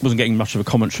getting much of a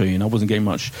commentary, and I wasn't getting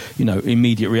much,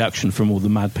 immediate reaction from all the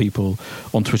mad people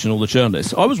on Twitter and all the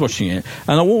journalists. I was watching it,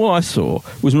 and all I saw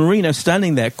was Mourinho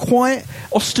standing there quite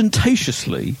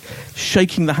ostentatiously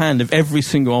shaking the hand of every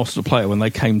single Arsenal player when they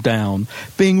came down,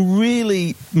 being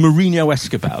really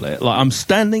Mourinho-esque about it. Like, I'm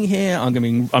standing here,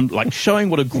 I'm like showing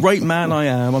what a great man I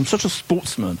am. I'm such a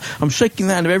sportsman. I'm shaking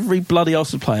the hand of every bloody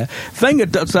Arsenal player. Wenger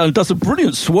does a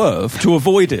brilliant swerve to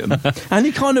avoid him, and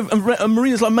he kind of, and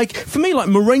Mourinho's like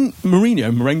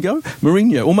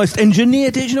Mourinho almost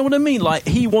engineered it. You know what I mean? Like,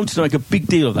 he wanted to make a big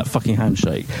deal of that fucking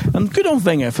handshake, and good on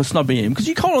Wenger for snubbing him, because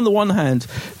you can't on the one hand,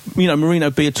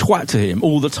 Mourinho be a twat to him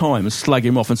all the time and slag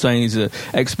him off and saying he's an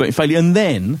expert in failure, and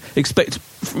then expect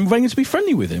Wenger to be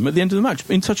friendly with him at the end of the match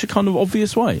in such a kind of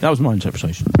obvious way. That was my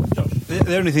interpretation.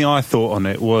 The only thing I thought on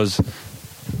it was,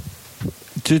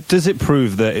 does it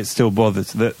prove that it still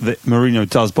bothers, that Mourinho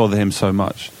does bother him so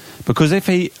much? Because if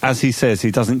he, as he says,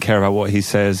 he doesn't care about what he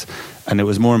says, and it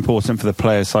was more important for the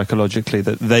players psychologically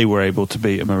that they were able to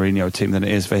beat a Mourinho team than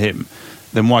it is for him,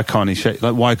 then why can't he shake?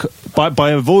 Like, why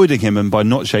by avoiding him and by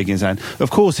not shaking his hand? Of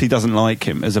course, he doesn't like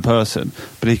him as a person,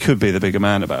 but he could be the bigger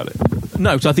man about it.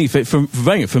 No, because I think for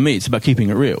Wenger, for me, it's about keeping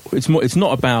it real. It's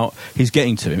not about he's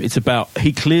getting to him. It's about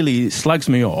he clearly slags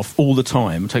me off all the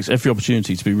time, takes every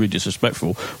opportunity to be really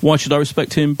disrespectful. Why should I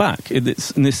respect him back in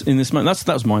this moment?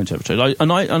 That's my interpretation.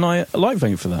 I like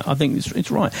Wenger for that. I think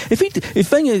it's right.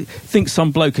 If Wenger thinks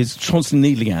some bloke is constantly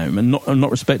needling at him and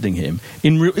not respecting him,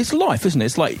 it's life, isn't it?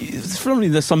 It's like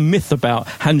there's some myth about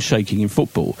handshaking in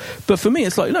football, but for me,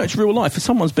 it's like, no, it's real life. If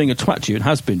someone's being a twat to you and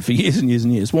has been for years and years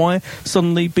and years, why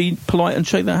suddenly be polite and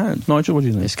shake their hand? Nigel, what do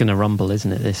you think? It's going to rumble,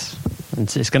 isn't it?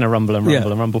 It's going to rumble and rumble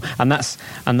and rumble,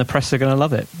 and the press are going to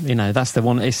love it. That's the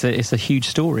one. It's a huge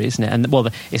story, isn't it? And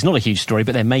it's not a huge story,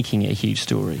 but they're making it a huge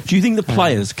story. Do you think the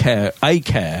players care?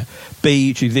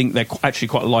 B, do you think they actually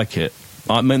quite like it?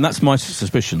 I mean, that's my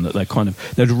suspicion, that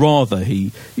they'd rather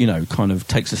he, kind of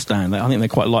takes a stand. I think they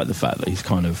quite like the fact that he's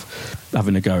kind of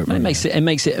having a go at Mourinho. It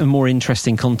makes it a more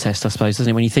interesting contest, I suppose, doesn't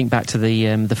it? When you think back to the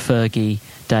Fergie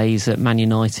days at Man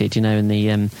United,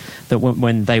 and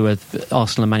when they were,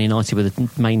 Arsenal and Man United were the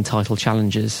main title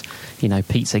challengers,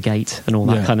 Pizzagate and all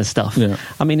that kind of stuff. Yeah.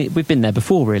 I mean, we've been there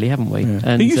before, really, haven't we? Yeah.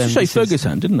 And he used to shake Fergie's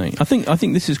hand, didn't he? I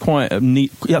think this is quite a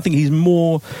neat. I think he's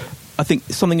more. I think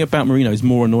something about Mourinho is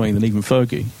more annoying than even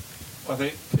Fergie. I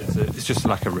think it's just a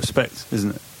lack of respect,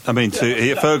 isn't it? I mean,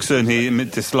 Ferguson, he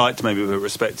disliked maybe, but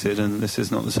respected, and this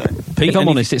is not the same. Pete, if I'm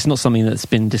honest, it's not something that's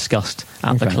been discussed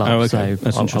at the club, okay.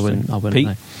 So I wouldn't Pete?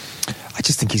 know. I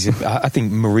just think I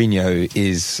think Mourinho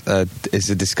is a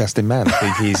disgusting man. I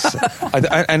think he's.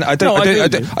 I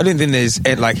don't think there's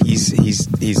like he's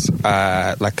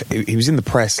like he was in the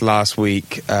press last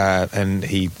week and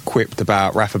he quipped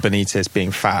about Rafa Benitez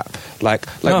being fat, like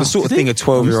the sort of thing a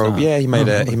 12-year-old. Yeah, he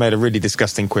made a really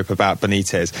disgusting quip about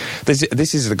Benitez.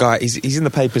 This is the guy. He's in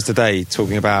the papers today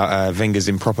talking about Wenger's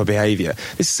improper behaviour.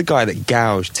 This is the guy that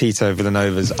gouged Tito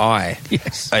Villanova's eye.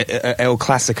 Yes, El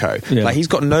Clasico. Yeah. Like, he's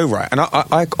got no right. And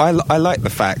I like the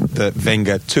fact that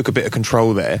Wenger took a bit of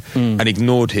control there and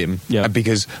ignored him,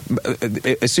 because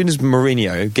as soon as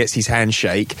Mourinho gets his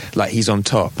handshake, like, he's on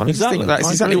top. And exactly. That's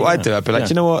exactly what I'd do. I'd be like, do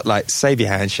you know what? Like, save your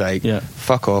handshake,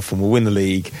 fuck off, and we'll win the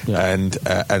league, and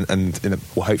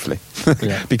well, hopefully,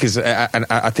 because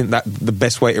I think that the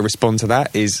best way to respond to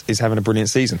that is having a brilliant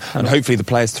season, and hopefully the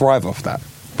players thrive off that.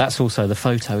 That's also the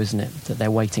photo, isn't it, that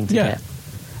they're waiting to get.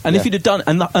 And if he'd have done,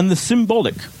 and the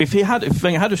symbolic, if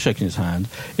Wenger had shaken his hand,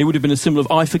 it would have been a symbol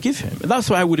of, I forgive him. That's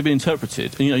how it would have been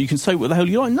interpreted. And, you can say what the hell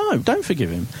you like. No, don't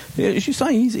forgive him. As you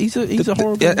say, he's a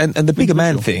horrible. And the bigger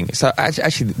man thing. So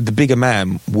actually, the bigger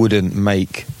man wouldn't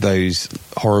make those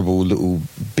horrible little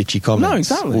bitchy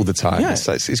comments all the time. Yeah.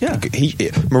 So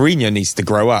Mourinho needs to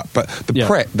grow up, but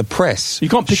the press. You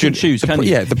can't pick and choose, can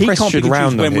you? The press should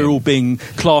round when we're all being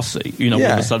classy. All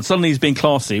of a sudden, suddenly he's being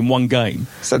classy in one game.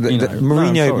 So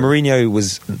Mourinho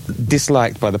was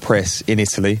disliked by the press in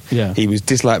Italy. Yeah. He was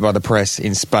disliked by the press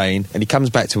in Spain, and he comes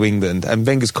back to England. And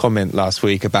Wenger's comment last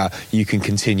week about you can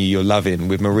continue your loving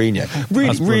with Mourinho,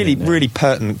 really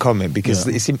pertinent comment, because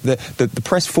the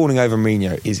press falling over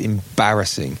Mourinho is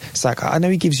embarrassing. It's like, I know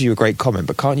he gives you a great comment,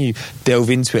 but can't you delve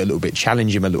into it a little bit,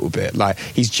 challenge him a little bit? Like,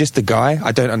 he's just a guy.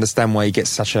 I don't understand why he gets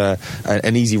such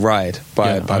an easy ride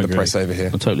by the press over here.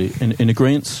 I'm totally in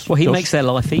agreement. Well, he makes their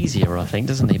life easier, I think,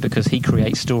 doesn't he? Because he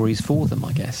creates stories for them,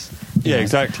 I guess. Yeah,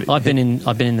 exactly. I've been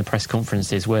in the press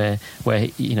conferences where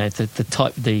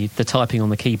the typing on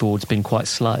the keyboard's been quite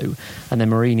slow, and then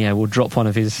Mourinho will drop one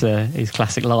of his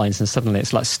classic lines, and suddenly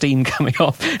it's like steam coming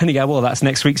off, and you go, well, that's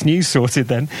next week's news sorted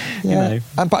then. Yeah.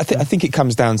 But I think it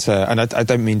comes down to, and I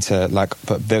don't mean to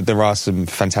but there are some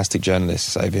fantastic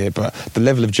journalists over here, but the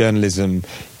level of journalism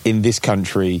in this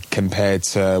country compared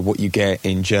to what you get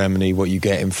in Germany, what you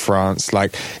get in France,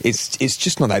 it's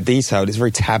just not that detailed. It's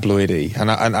very tabloidy,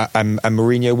 and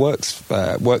Mourinho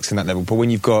works in that level. But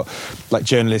when you've got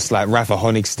journalists like Rafa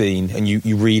Honigstein, and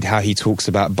you read how he talks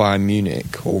about Bayern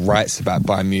Munich or writes about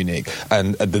Bayern Munich,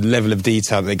 and the level of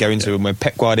detail that they go into, and when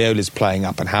Pep Guardiola's playing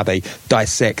up, and how they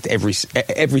dissect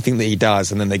everything that he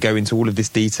does, and then they go into all of this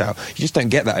detail, you just don't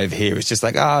get that over here. It's just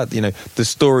the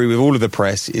story with all of the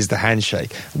press is the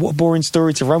handshake. What a boring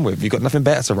story to run with. You've got nothing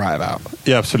better to write about.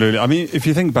 Yeah, absolutely. I mean, if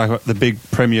you think back, the big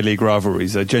Premier League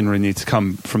rivalries, they generally need to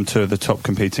come from two of the top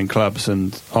competing clubs,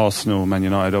 and Arsenal, Man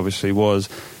United obviously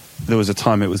there was a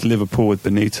time it was Liverpool with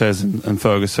Benitez and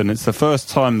Ferguson. It's the first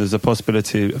time there's a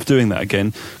possibility of doing that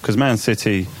again, because Man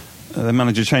City, the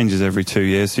manager changes every 2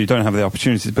 years, so you don't have the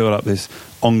opportunity to build up this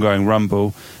ongoing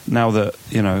rumble. Now that,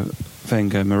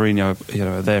 Wenger and Mourinho,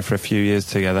 are there for a few years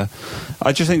together.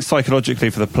 I just think psychologically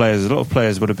for the players, a lot of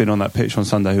players would have been on that pitch on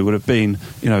Sunday who would have been,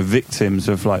 victims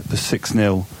of the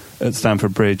 6-0 at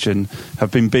Stamford Bridge and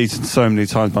have been beaten so many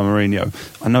times by Mourinho.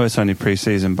 I know it's only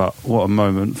pre-season, but what a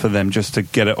moment for them just to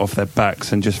get it off their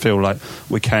backs and just feel like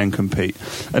we can compete.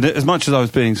 And as much as I was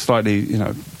being slightly,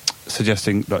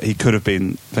 suggesting that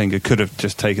Wenger could have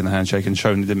just taken the handshake and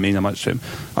shown it didn't mean that much to him,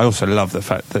 I also love the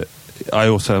fact that I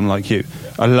also am like you.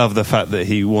 I love the fact that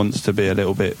he wants to be a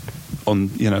little bit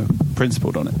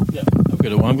principled on it. Yeah.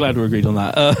 Good. Well, I'm glad we're agreed on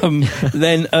that.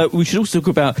 Then we should also talk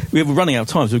about, we're running out of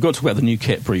time, so we've got to talk about the new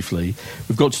kit briefly.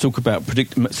 We've got to talk about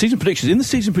season predictions. In the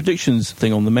season predictions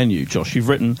thing on the menu, Josh, you've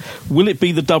written, will it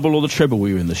be the double or the treble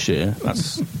we win this year?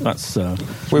 That's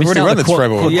we've already run the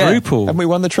treble. Quadruple. Haven't we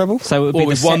won the treble? So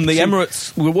we've won the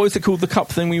Emirates, what was it called, the cup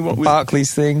thing we won?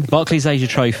 Barclays thing. Barclays Asia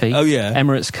Trophy. Oh, yeah.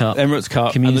 Emirates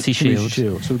Cup. Community Shield.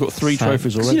 So we've got 3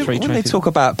 trophies already. When they talk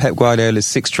about Pep Guardiola's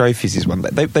 6 trophies he's won,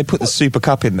 they put the Super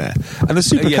Cup in there. And the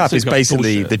Super Cup is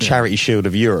basically the charity shield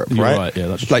of Europe, right? Right, yeah,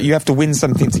 that's true. You have to win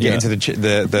something to get into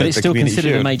the but it's still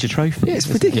considered shield. A major trophy. Yeah, it's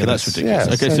ridiculous. Yeah, that's ridiculous.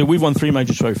 Yeah, okay, so we've won 3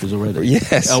 major trophies already.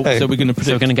 Yes. So we're going to predict.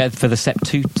 So we're going to go for the SEP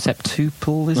 2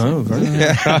 pool, is it? Oh, very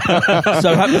good.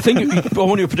 So I think I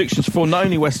want your predictions for not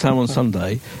only West Ham on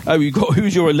Sunday.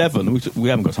 Who's your 11? We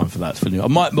haven't got time for that.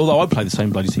 Although I'd play the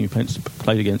same bloody team you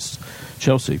played against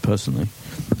Chelsea, personally.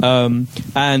 And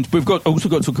we've also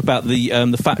got to talk about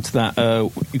the fact that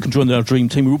you can join our dream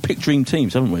team. We all pick dream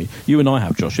teams, haven't we? You and I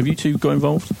have, Josh. Have you two got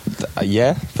involved?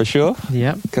 Yeah, for sure.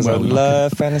 Yeah, because I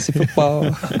love fantasy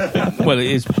football. Well, it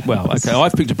is. Well, okay.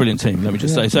 I've picked a brilliant team. Let me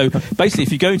just say. So basically,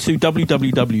 if you go to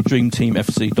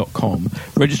www.dreamteamfc.com,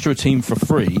 register a team for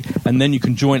free, and then you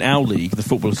can join our league, the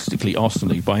Footballistic League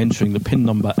Arsenal League, by entering the PIN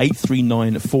number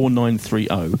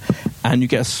 8394930, and you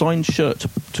get a signed shirt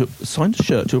to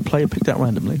a player picked out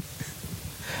randomly.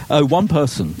 Oh, one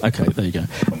person. Okay, there you go.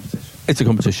 It's a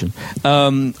competition.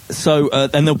 And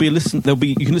there'll be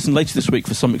you can listen later this week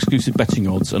for some exclusive betting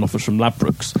odds and offers from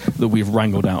Ladbrokes that we've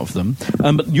wrangled out of them.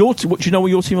 But do you know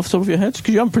your team off the top of your head?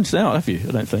 Because you haven't printed it out, have you?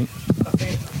 I don't think.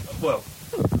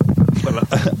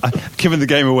 Giving the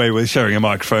game away with sharing a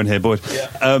microphone here, Boyd.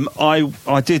 Yeah.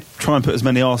 I did try and put as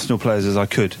many Arsenal players as I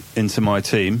could into my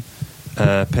team.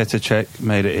 Petr Cech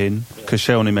made it in.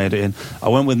 Koscielny made it in. I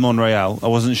went with Monreal. I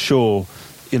wasn't sure,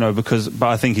 but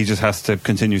I think he just has to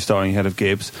continue starting ahead of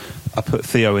Gibbs. I put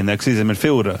Theo in there because he's a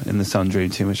midfielder in the Sun Dream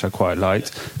team, which I quite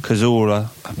liked. Cazorla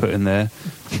I put in there,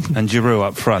 and Giroud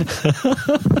up front.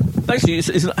 Actually,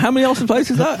 how many Arsenal players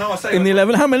is that? In the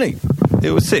 11? How many?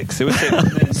 It was 6.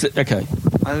 Okay.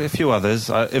 A few others.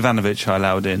 Ivanovic I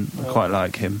allowed in. I quite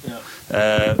like him. Yeah.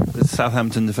 The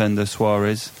Southampton defender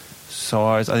Suarez,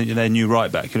 I think their new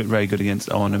right back. He looked very good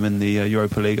against Arnhem in the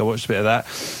Europa League. I watched a bit of that.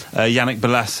 Yannick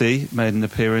Bolasie made an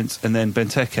appearance, and then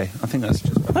Benteke. I think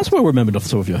that's well remembered off the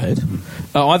top of your head.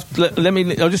 I'll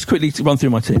just quickly run through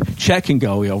my team. Cech in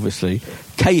goal, obviously.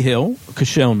 Cahill,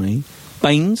 Koscielny,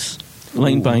 Baines,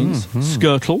 Lane Baines,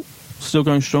 Skrtel. Still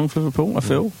going strong for Liverpool, I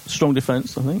feel. Strong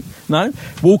defence, I think. No?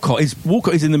 Walcott is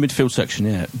in the midfield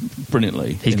section,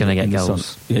 brilliantly. He's going to get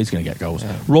goals. Yeah, he's going to get goals.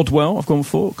 Yeah. Rodwell, I've gone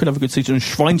for. Could have a good season. And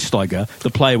Schweinsteiger, the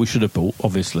player we should have bought,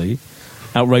 obviously.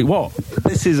 Outrate what?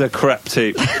 This is a crap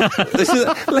team. This is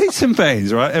Leighton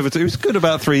Baines, right? Everton. It was good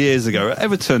about 3 years ago.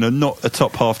 Everton are not a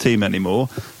top half team anymore.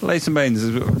 Leighton Baines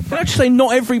is... But I just say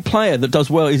not every player that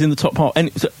does well is in the top half.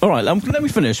 All right, let me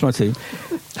finish my team.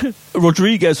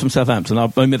 Rodriguez from Southampton.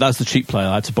 I mean, that's the cheap player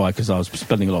I had to buy because I was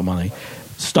spending a lot of money.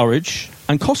 Sturridge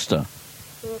and Costa.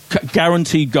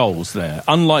 Guaranteed goals there.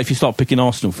 Unlike if you start picking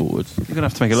Arsenal forwards. You're going to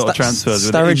have to make a lot of transfers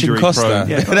with Sturridge and Costa. Prone.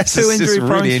 Yeah. That's two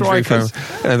injury-prone really strikers.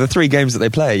 The 3 games that they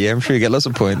play, I'm sure you get lots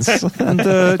of points. And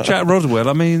Jack Rodwell,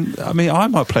 I mean, I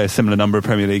might play a similar number of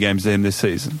Premier League games to him this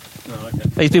season. Oh,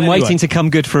 okay. He's been waiting to come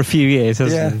good for a few years,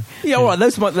 hasn't he? Yeah, all right.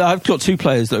 I've got 2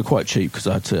 players that are quite cheap because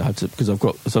I've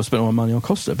spent all my money on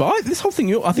Costa. But this whole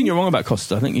thing, I think you're wrong about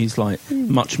Costa. I think he's like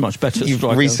much better. You've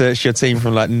researched your team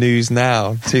from like News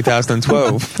Now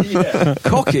 2012. Yeah.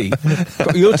 Cocky.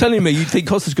 You're telling me you think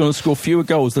Costa's going to score fewer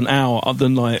goals than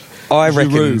like I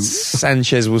reckon Giroud.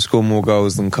 Sanchez will score more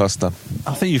goals than Costa.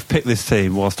 I think you've picked this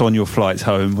team whilst on your flights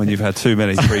home when you've had too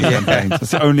many free campaigns.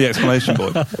 That's the only explanation,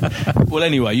 boy. Well,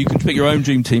 anyway, you can pick your own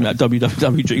dream team at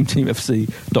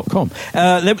www.dreamteamfc.com.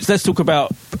 Let's talk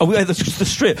about the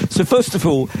strip. So first of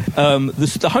all,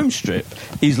 the home strip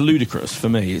is ludicrous for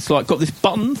me. It's like got this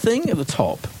button thing at the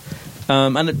top.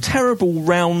 And a terrible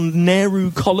round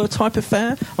Nehru collar type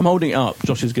affair. I'm holding it up.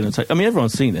 Josh is going to take... I mean,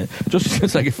 everyone's seen it. Josh is going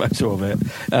to take a photo of it.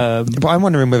 But I'm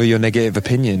wondering whether your negative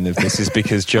opinion of this is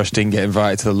because Josh didn't get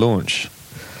invited to the launch.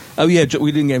 Oh, yeah,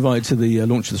 we didn't get invited to the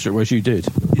launch of the strip, whereas you did.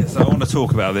 Yes, I want to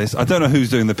talk about this. I don't know who's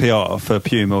doing the PR for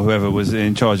Puma or whoever was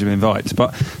in charge of invites,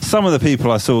 but some of the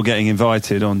people I saw getting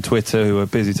invited on Twitter who are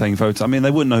busy taking photos, I mean,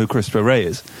 they wouldn't know who Christopher Ray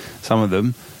is, some of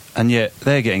them. And yet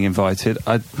they're getting invited.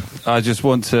 I just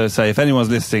want to say, if anyone's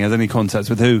listening has any contacts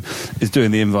with who is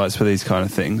doing the invites for these kind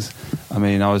of things, I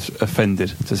mean, I was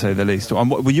offended, to say the least.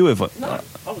 Were you invited? No,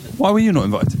 I wasn't. Why were you not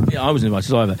invited? Yeah, I wasn't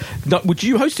invited either. Were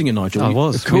you hosting it, Nigel? I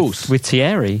was, of course. With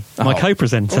Thierry, my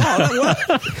co-presenter.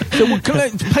 So can I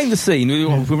paint the scene?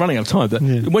 We're running out of time, but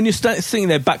when you're sitting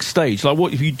there backstage, like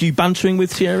what, do you bantering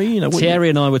with Thierry? You know, Thierry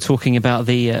and I were talking about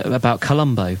about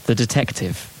Columbo, the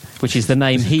detective, which is the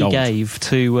name he gave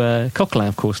to Coquelin,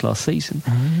 of course, last season.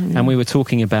 And we were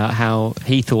talking about how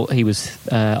he thought he was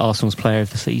Arsenal's player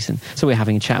of the season. So we were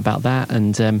having a chat about that,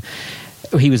 and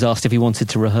he was asked if he wanted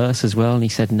to rehearse as well, and he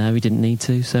said no, he didn't need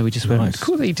to. So we just went,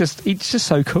 cool, he's just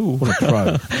so cool. What a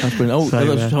pro. That's brilliant. Oh,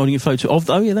 so, that's holding a photo of...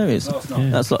 Oh, yeah, there he is.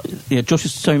 That's like... Yeah, Josh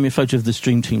is showing me a photo of the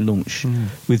Dream Team launch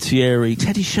with Thierry.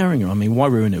 Teddy Sheringham. I mean, why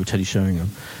ruin it with Teddy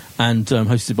Sheringham? And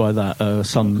hosted by that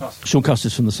Sean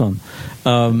Custis from The Sun.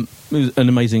 It was an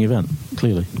amazing event,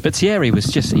 clearly. But Thierry was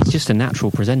he's just a natural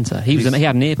presenter. He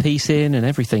had an earpiece in and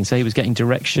everything, so he was getting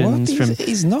directions from...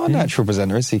 He's not a natural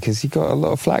presenter, is he? Because he got a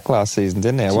lot of flack last season,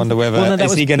 didn't he? I wonder whether...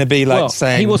 is he going to be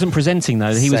saying... He wasn't presenting,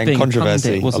 though. He was being a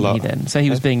pundit, wasn't he, then? So he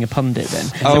was being a pundit then.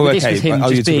 This was him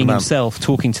just being himself,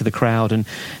 talking to the crowd, and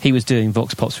he was doing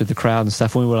vox pops with the crowd and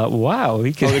stuff, and we were like, wow. He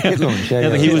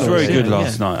was very good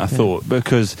last night, I thought,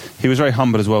 because he was very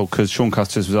humble as well, because Sean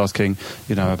Custis was asking,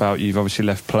 about you've obviously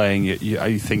left playing, are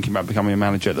you thinking about becoming a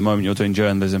manager at the moment? You're doing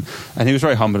journalism, and he was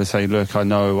very humble to say, look, I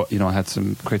know I had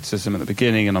some criticism at the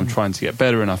beginning, and I'm trying to get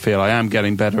better, and I feel I am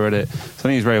getting better at it. So I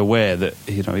think he's very aware that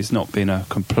he's not been a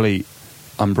complete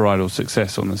unbridled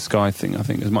success on the Sky thing. I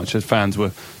think as much as fans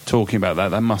were talking about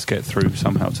that must get through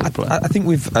somehow to the player. I think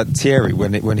with Thierry,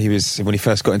 when he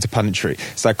first got into punditry,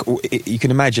 it's like you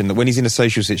can imagine that when he's in a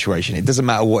social situation, it doesn't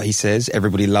matter what he says,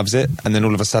 everybody loves it, and then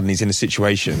all of a sudden he's in a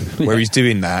situation where he's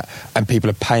doing that and people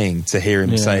are paying to hear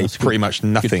him say pretty much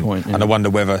nothing. Point, and I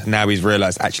wonder whether now he's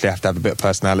realised actually I have to have a bit of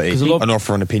personality and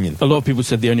offer an opinion. A lot of people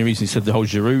said the only reason he said the whole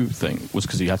Giroud thing was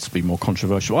because he had to be more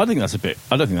controversial. I don't think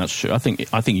that's true. I think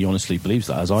he honestly believes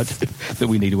that, as I do, that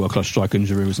we need a world-class striker, and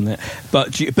Giroud isn't it.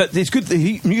 But it's good that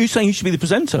you're saying he should be the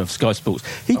presenter of Sky Sports.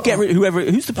 He'd get rid of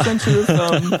who's the presenter of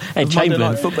Ed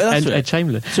Chamberlain. Ed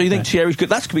Chamberlain. So you think Thierry's good?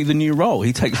 That's going to be the new role.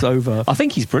 He takes over. I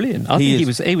think he's brilliant. I think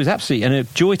he was absolutely and a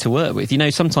joy to work with.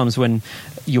 Sometimes when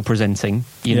you're presenting,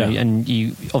 and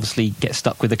you obviously get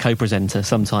stuck with a co-presenter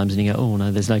sometimes, and you go, oh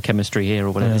no, there's no chemistry here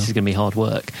or whatever. This is going to be hard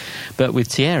work. But with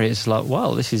Thierry, it's like,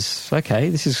 wow, this is okay.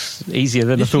 This is easier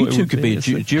than I thought. You two could be a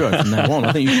duo from now on.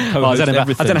 I think you should co-host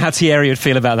everything. I don't know how Thierry would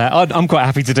feel about that. I'm quite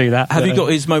happy to do that. Have you got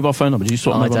his mobile phone number? Do you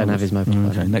sort I don't have his mobile phone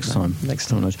number. Okay, next time.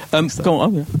 Go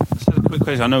on. Oh, yeah. So a quick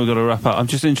question. I know we've got to wrap up. I'm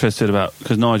just interested about,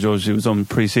 because Nigel was on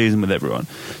pre-season with everyone.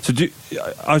 So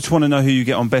I just want to know who you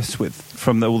get on best with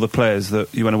from all the players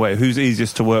that you went away. Who's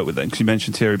easiest to work with then? Because you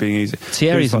mentioned Thierry being easy.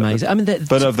 Thierry's amazing.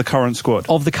 But of the current squad?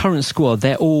 Of the current squad,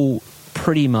 they're all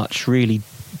pretty much really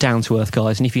down-to-earth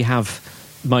guys. And if you have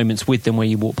moments with them where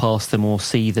you walk past them or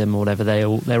see them or whatever, they're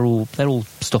all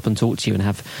stop and talk to you and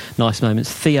have nice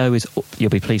moments. Theo is, you'll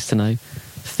be pleased to know,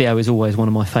 Theo is always one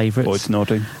of my favourites. Boyd's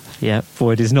nodding. Yeah,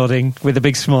 Boyd is nodding with a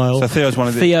big smile. So Theo's one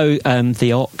of the... Theo,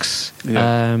 the Ox.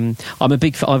 Yeah. I'm a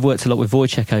big... I've worked a lot with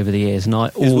Wojciech over the years, and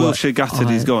Is Wilshere gutted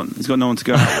he's gone? He's got no one to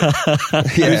go out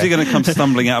with. Who's he going to come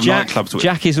stumbling out of nightclubs with?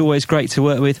 Jack is always great to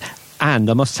work with. And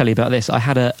I must tell you about this. I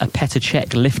had a Petr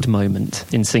Cech lift moment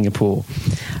in Singapore.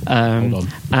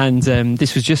 And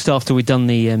this was just after we'd done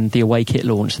the away kit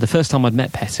launch. So the first time I'd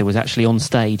met Petr was actually on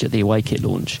stage at the away kit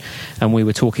launch. And we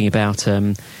were talking about...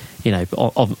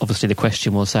 obviously the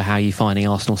question was, so how are you finding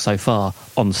Arsenal so far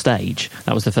on stage?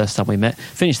 That was the first time we met.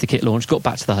 Finished the kit launch, got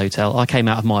back to the hotel. I came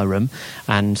out of my room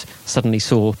and suddenly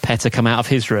saw Petr come out of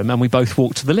his room, and we both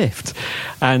walked to the lift.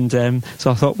 And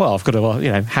so I thought, well, I've got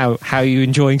to, how are you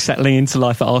enjoying settling into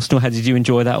life at Arsenal? How did you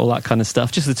enjoy that? All that kind of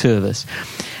stuff. Just the two of us.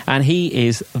 And he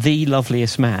is the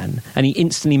loveliest man, and he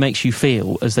instantly makes you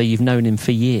feel as though you've known him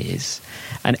for years.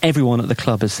 And everyone at the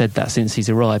club has said that since he's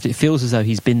arrived. It feels as though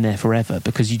he's been there forever,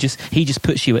 because he just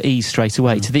puts you at ease straight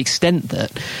away, to the extent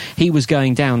that he was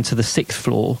going down to the 6th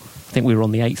floor. I think we were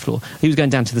on the 8th floor. He was going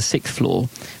down to the 6th floor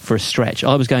for a stretch.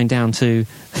 I was going down to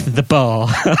the bar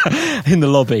in the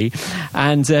lobby,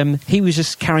 and he was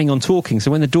just carrying on talking.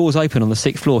 So when the doors opened on the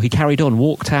 6th floor, he carried on,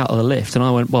 walked out of the lift, and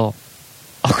I went, well,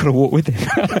 I've got to walk with him.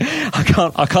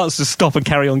 I can't just stop and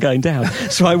carry on going down.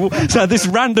 So so this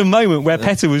random moment where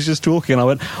Petr was just talking, and I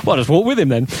went, well, I'll just walk with him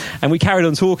then. And we carried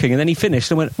on talking, and then he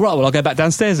finished and went, right, well, I'll go back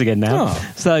downstairs again now.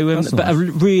 Oh, so, but nice. A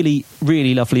really,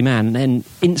 really lovely man, and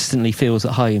instantly feels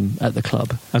at home at the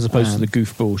club. As opposed to the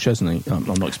goofball Chesney. I'm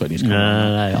not expecting he's coming.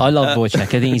 No. I love Wojciech. I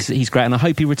think he's great, and I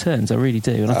hope he returns. I really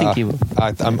do, and I think he will.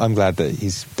 I'm glad that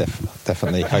he's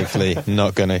definitely, hopefully,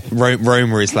 not going to...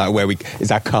 Roma is like is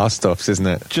our cast-offs, isn't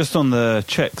it? Just on the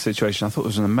Czech situation, I thought it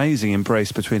was an amazing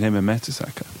embrace between him and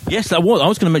Mertesacker. Yes, that was. I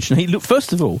was going to mention,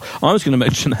 first of all, I was going to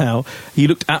mention how he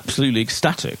looked absolutely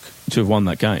ecstatic to have won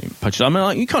that game. I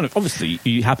mean, you kind of, obviously,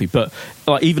 you're happy, but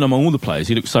even among all the players,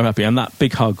 he looked so happy. And that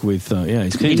big hug with,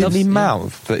 Didn't he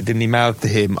mouth to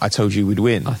him, I told you we'd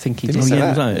win? I think he did.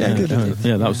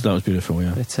 That was beautiful,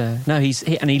 yeah. But, no,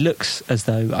 he looks as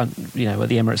though, at the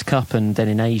Emirates Cup and then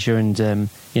in Asia and,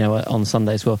 on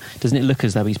Sunday as well, doesn't it look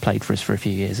as though he's played for us for a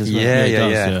few years as well?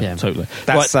 Yeah, totally.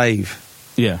 That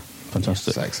save. Yeah.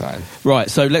 Fantastic. So exciting. Right,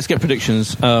 so let's get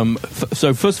predictions.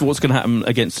 So first of all, what's going to happen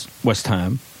against West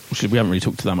Ham, which we haven't really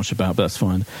talked that much about, but that's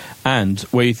fine. And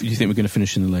where do you think we're going to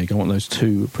finish in the league? I want those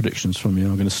two predictions from you.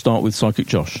 I'm going to start with Psychic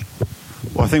Josh.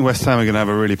 Well, I think West Ham are going to have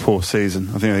a really poor season.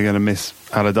 I think they're going to miss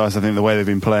Allardyce. I think the way they've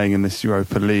been playing in this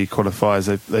Europa League qualifiers,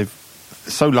 they've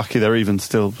so lucky they're even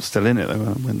still in it. They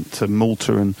went to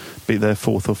Malta and beat their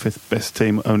 4th or 5th best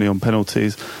team only on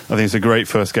penalties. I think it's a great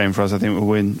first game for us. I think we'll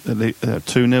win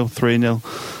 2-0, 3-0.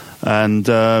 And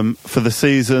for the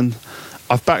season,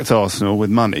 I've backed Arsenal with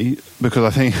money because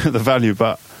I think the value,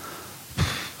 but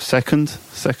second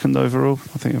overall.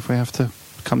 I think if we have to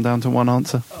come down to one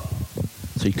answer.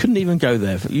 So you couldn't even go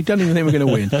there. You don't even think we're going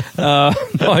to win.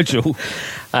 Nigel?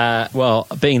 Well,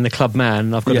 being the club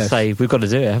man, I've got to say we've got to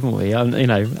do it, haven't we?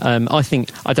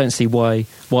 I don't see why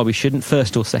we shouldn't.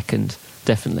 First or second,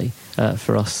 definitely,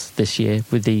 for us this year,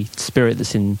 with the spirit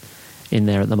that's in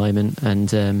there at the moment.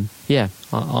 And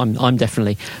I'm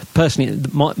definitely, personally,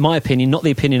 my opinion, not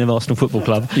the opinion of Arsenal Football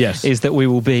Club, is that we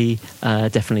will be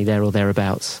definitely there or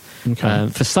thereabouts. Okay.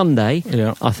 For Sunday,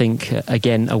 I think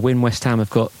again a win. West Ham have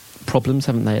got problems,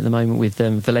 haven't they, at the moment with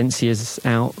Valencia's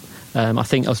out. I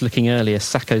think I was looking earlier,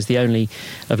 Sakho's the only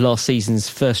of last season's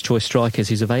first choice strikers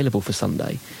who's available for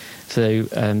Sunday. So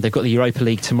they've got the Europa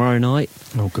League tomorrow night.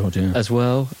 Oh God, yeah. As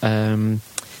well.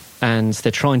 And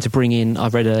they're trying to bring in, I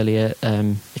read earlier,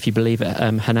 if you believe it,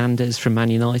 Hernandez from Man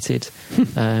United.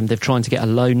 They're trying to get a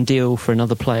loan deal for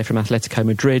another player from Atletico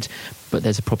Madrid, but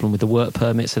there's a problem with the work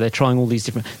permit, so they're trying all these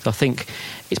different... So I think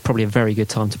it's probably a very good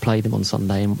time to play them on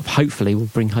Sunday, and hopefully we'll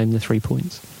bring home the 3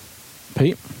 points.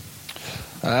 Pete?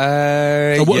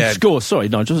 Score? Sorry,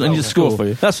 Nigel. I need a score for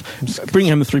you. That's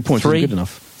bringing home the 3 points is good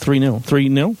enough. 3-0,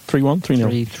 3-0, 3-1,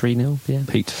 3-0. 3-0, yeah.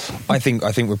 Pete, I think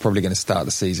we're probably going to start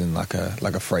the season like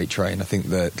a freight train. I think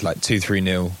that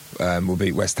 2-3-0 will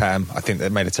beat West Ham. I think they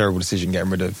made a terrible decision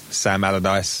getting rid of Sam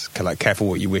Allardyce. Careful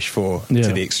what you wish for to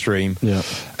the extreme. Yeah.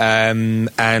 And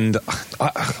I'm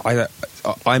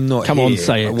not. Come here. on,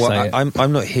 say it.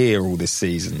 I'm not here all this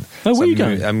season. Oh, where are you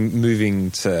going? I'm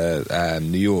moving to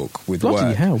New York with Bloody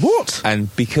work. Hell, what? And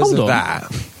because of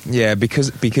that, Yeah,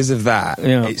 because of that.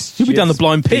 Yeah. You'll be down the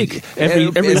Blind Pig every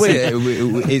week.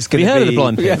 It's going to be. Have you heard of the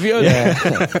Blind Pig? Yeah, have you heard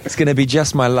of it? It's going to be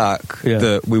just my luck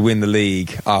that we win the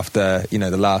league after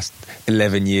the last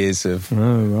 11 years of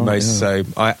most. So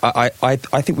I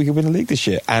think we can win the league this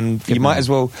year, and you might as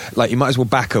well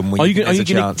back them. Are you going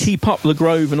to keep up Le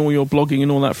Grove and all your blogging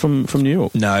and all that from New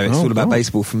York? No, it's all about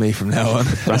baseball for me from now on.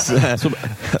 It's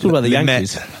all about the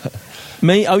Yankees.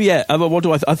 Me? Oh yeah. What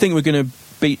do I think we're going to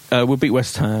beat? We'll beat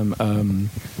West Ham. I'm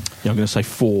going to say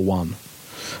 4-1.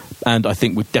 And I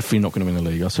think we're definitely not going to win the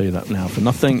league. I'll tell you that now for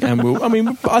nothing. And I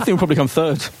think we'll probably come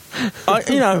third.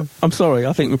 I'm sorry.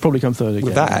 I think we'll probably come third again.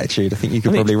 With that attitude, I think you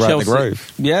could probably ride the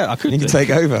Grove. Yeah, I could. You can take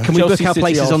over. Can we book our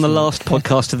places on the last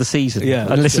podcast of the season? Yeah,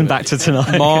 and listen back to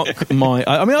tonight. I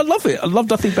love it. I love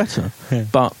nothing better. Yeah.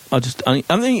 But I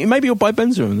think maybe you'll buy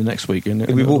Benzema in the next week. If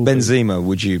we bought Benzema,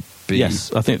 would you?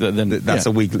 Yes, I think that's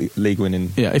a weak league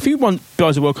winning. Yeah, if you want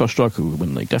guys a world class striker, we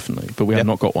win the league definitely. But we have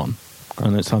not got one.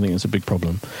 And I think it's a big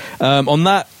problem. On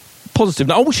that positive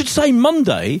note, we should say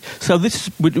Monday. So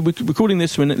we're recording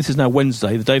this when this is now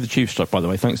Wednesday, the day of the tube strike, by the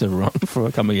way. Thanks everyone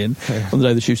for coming in on the day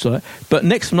of the tube strike. But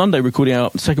next Monday, we're recording our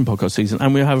second podcast season,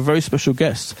 and we have a very special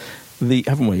guest.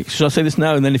 Haven't we? Should I say this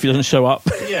now? And then if he doesn't show up,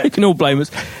 you can all blame us.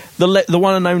 The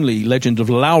one and only legend of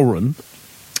Lauren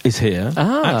is here.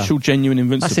 Actual, genuine,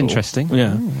 invincible. That's interesting.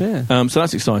 Yeah. So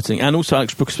that's exciting. And also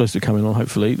Alex Brooks is supposed to be coming on,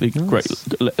 hopefully. Great.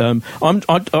 At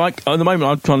the moment,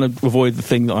 I'm trying to avoid the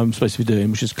thing that I'm supposed to be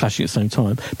doing, which is clashing at the same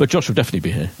time. But Josh will definitely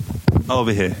be here. I'll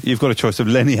be here. You've got a choice of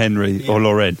Lenny Henry or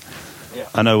Loren. Yeah.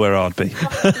 I know where I'd be.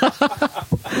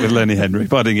 With Lenny Henry,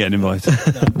 but I didn't get an invite.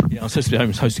 I'm supposed to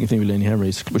be hosting a thing with Lenny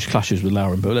Henry, which clashes with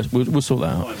Lauren, but we'll sort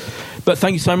that out. But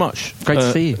thank you so much. Great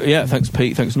to see you. Yeah, thanks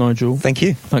Pete, thanks Nigel. Thank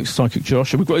you. Thanks Psychic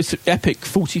Josh. We've got this epic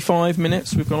 45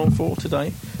 minutes we've gone on for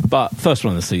today. But first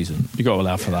one of the season, you've got to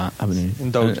allow for that, haven't you?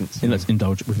 Indulgence. Let's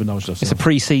indulge. We've indulged ourselves. It's a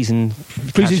pre-season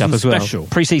as special. Well.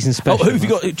 Pre-season special. Who have you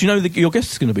got? Do you know your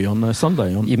guest is going to be on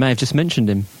Sunday? You may have just mentioned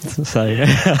him. So.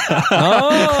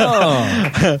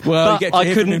 Well,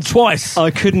 I couldn't twice.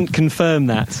 I couldn't confirm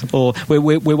that, or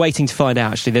we're waiting to find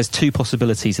out. Actually, there's two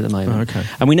possibilities at the moment. Okay.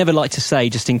 And we never like to say,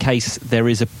 just in case there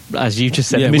is as you just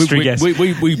said, a mystery guest.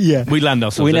 We land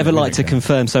ourselves. We never like to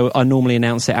confirm, so I normally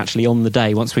announce it actually on the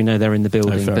day once we know they're in the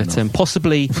building. But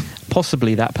possibly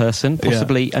that person,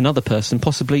 possibly another person,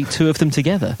 possibly two of them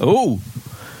together. Oh.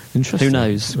 Interesting. Who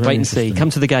knows? Wait and see. Come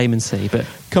to the game and see. But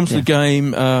come to the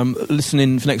game. Listen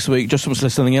in for next week. Just wants to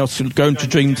listen something else. Go to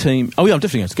Dream Team. Oh yeah, I'm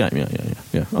definitely going to the game.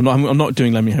 Yeah. I'm not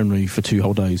doing Lenny Henry for 2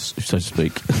 whole days, so to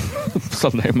speak.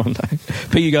 Sunday and Monday.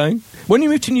 Pete, you going? When you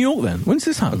move to New York then? When's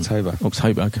this happen?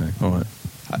 October. Okay. All right.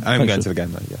 I'm going to the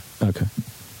game though. Yeah. Okay.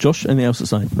 Josh, anything else to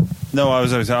say? No,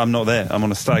 I'm not there. I'm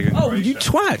on a stag in Croatia. Oh, you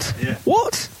twat! Yeah.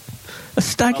 What? A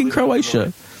stag in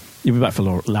Croatia? You'll be back for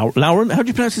Lauren. How do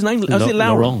you pronounce his name? Is it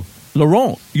Lauren?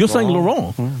 Laurent. You're saying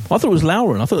Laurent. I thought it was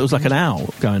Lauren. I thought there was like an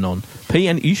owl going on.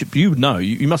 And you would know.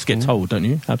 You must get told, don't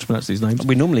you, how to pronounce these names?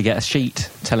 We normally get a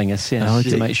sheet telling us,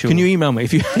 to make sure. Can you email me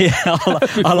if you? Yeah,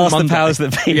 I'll ask the powers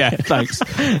that be. Yeah, thanks.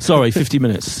 Sorry, 50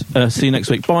 minutes. See you next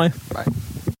week. Bye. Bye.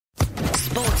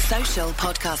 Sports Social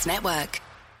Podcast Network.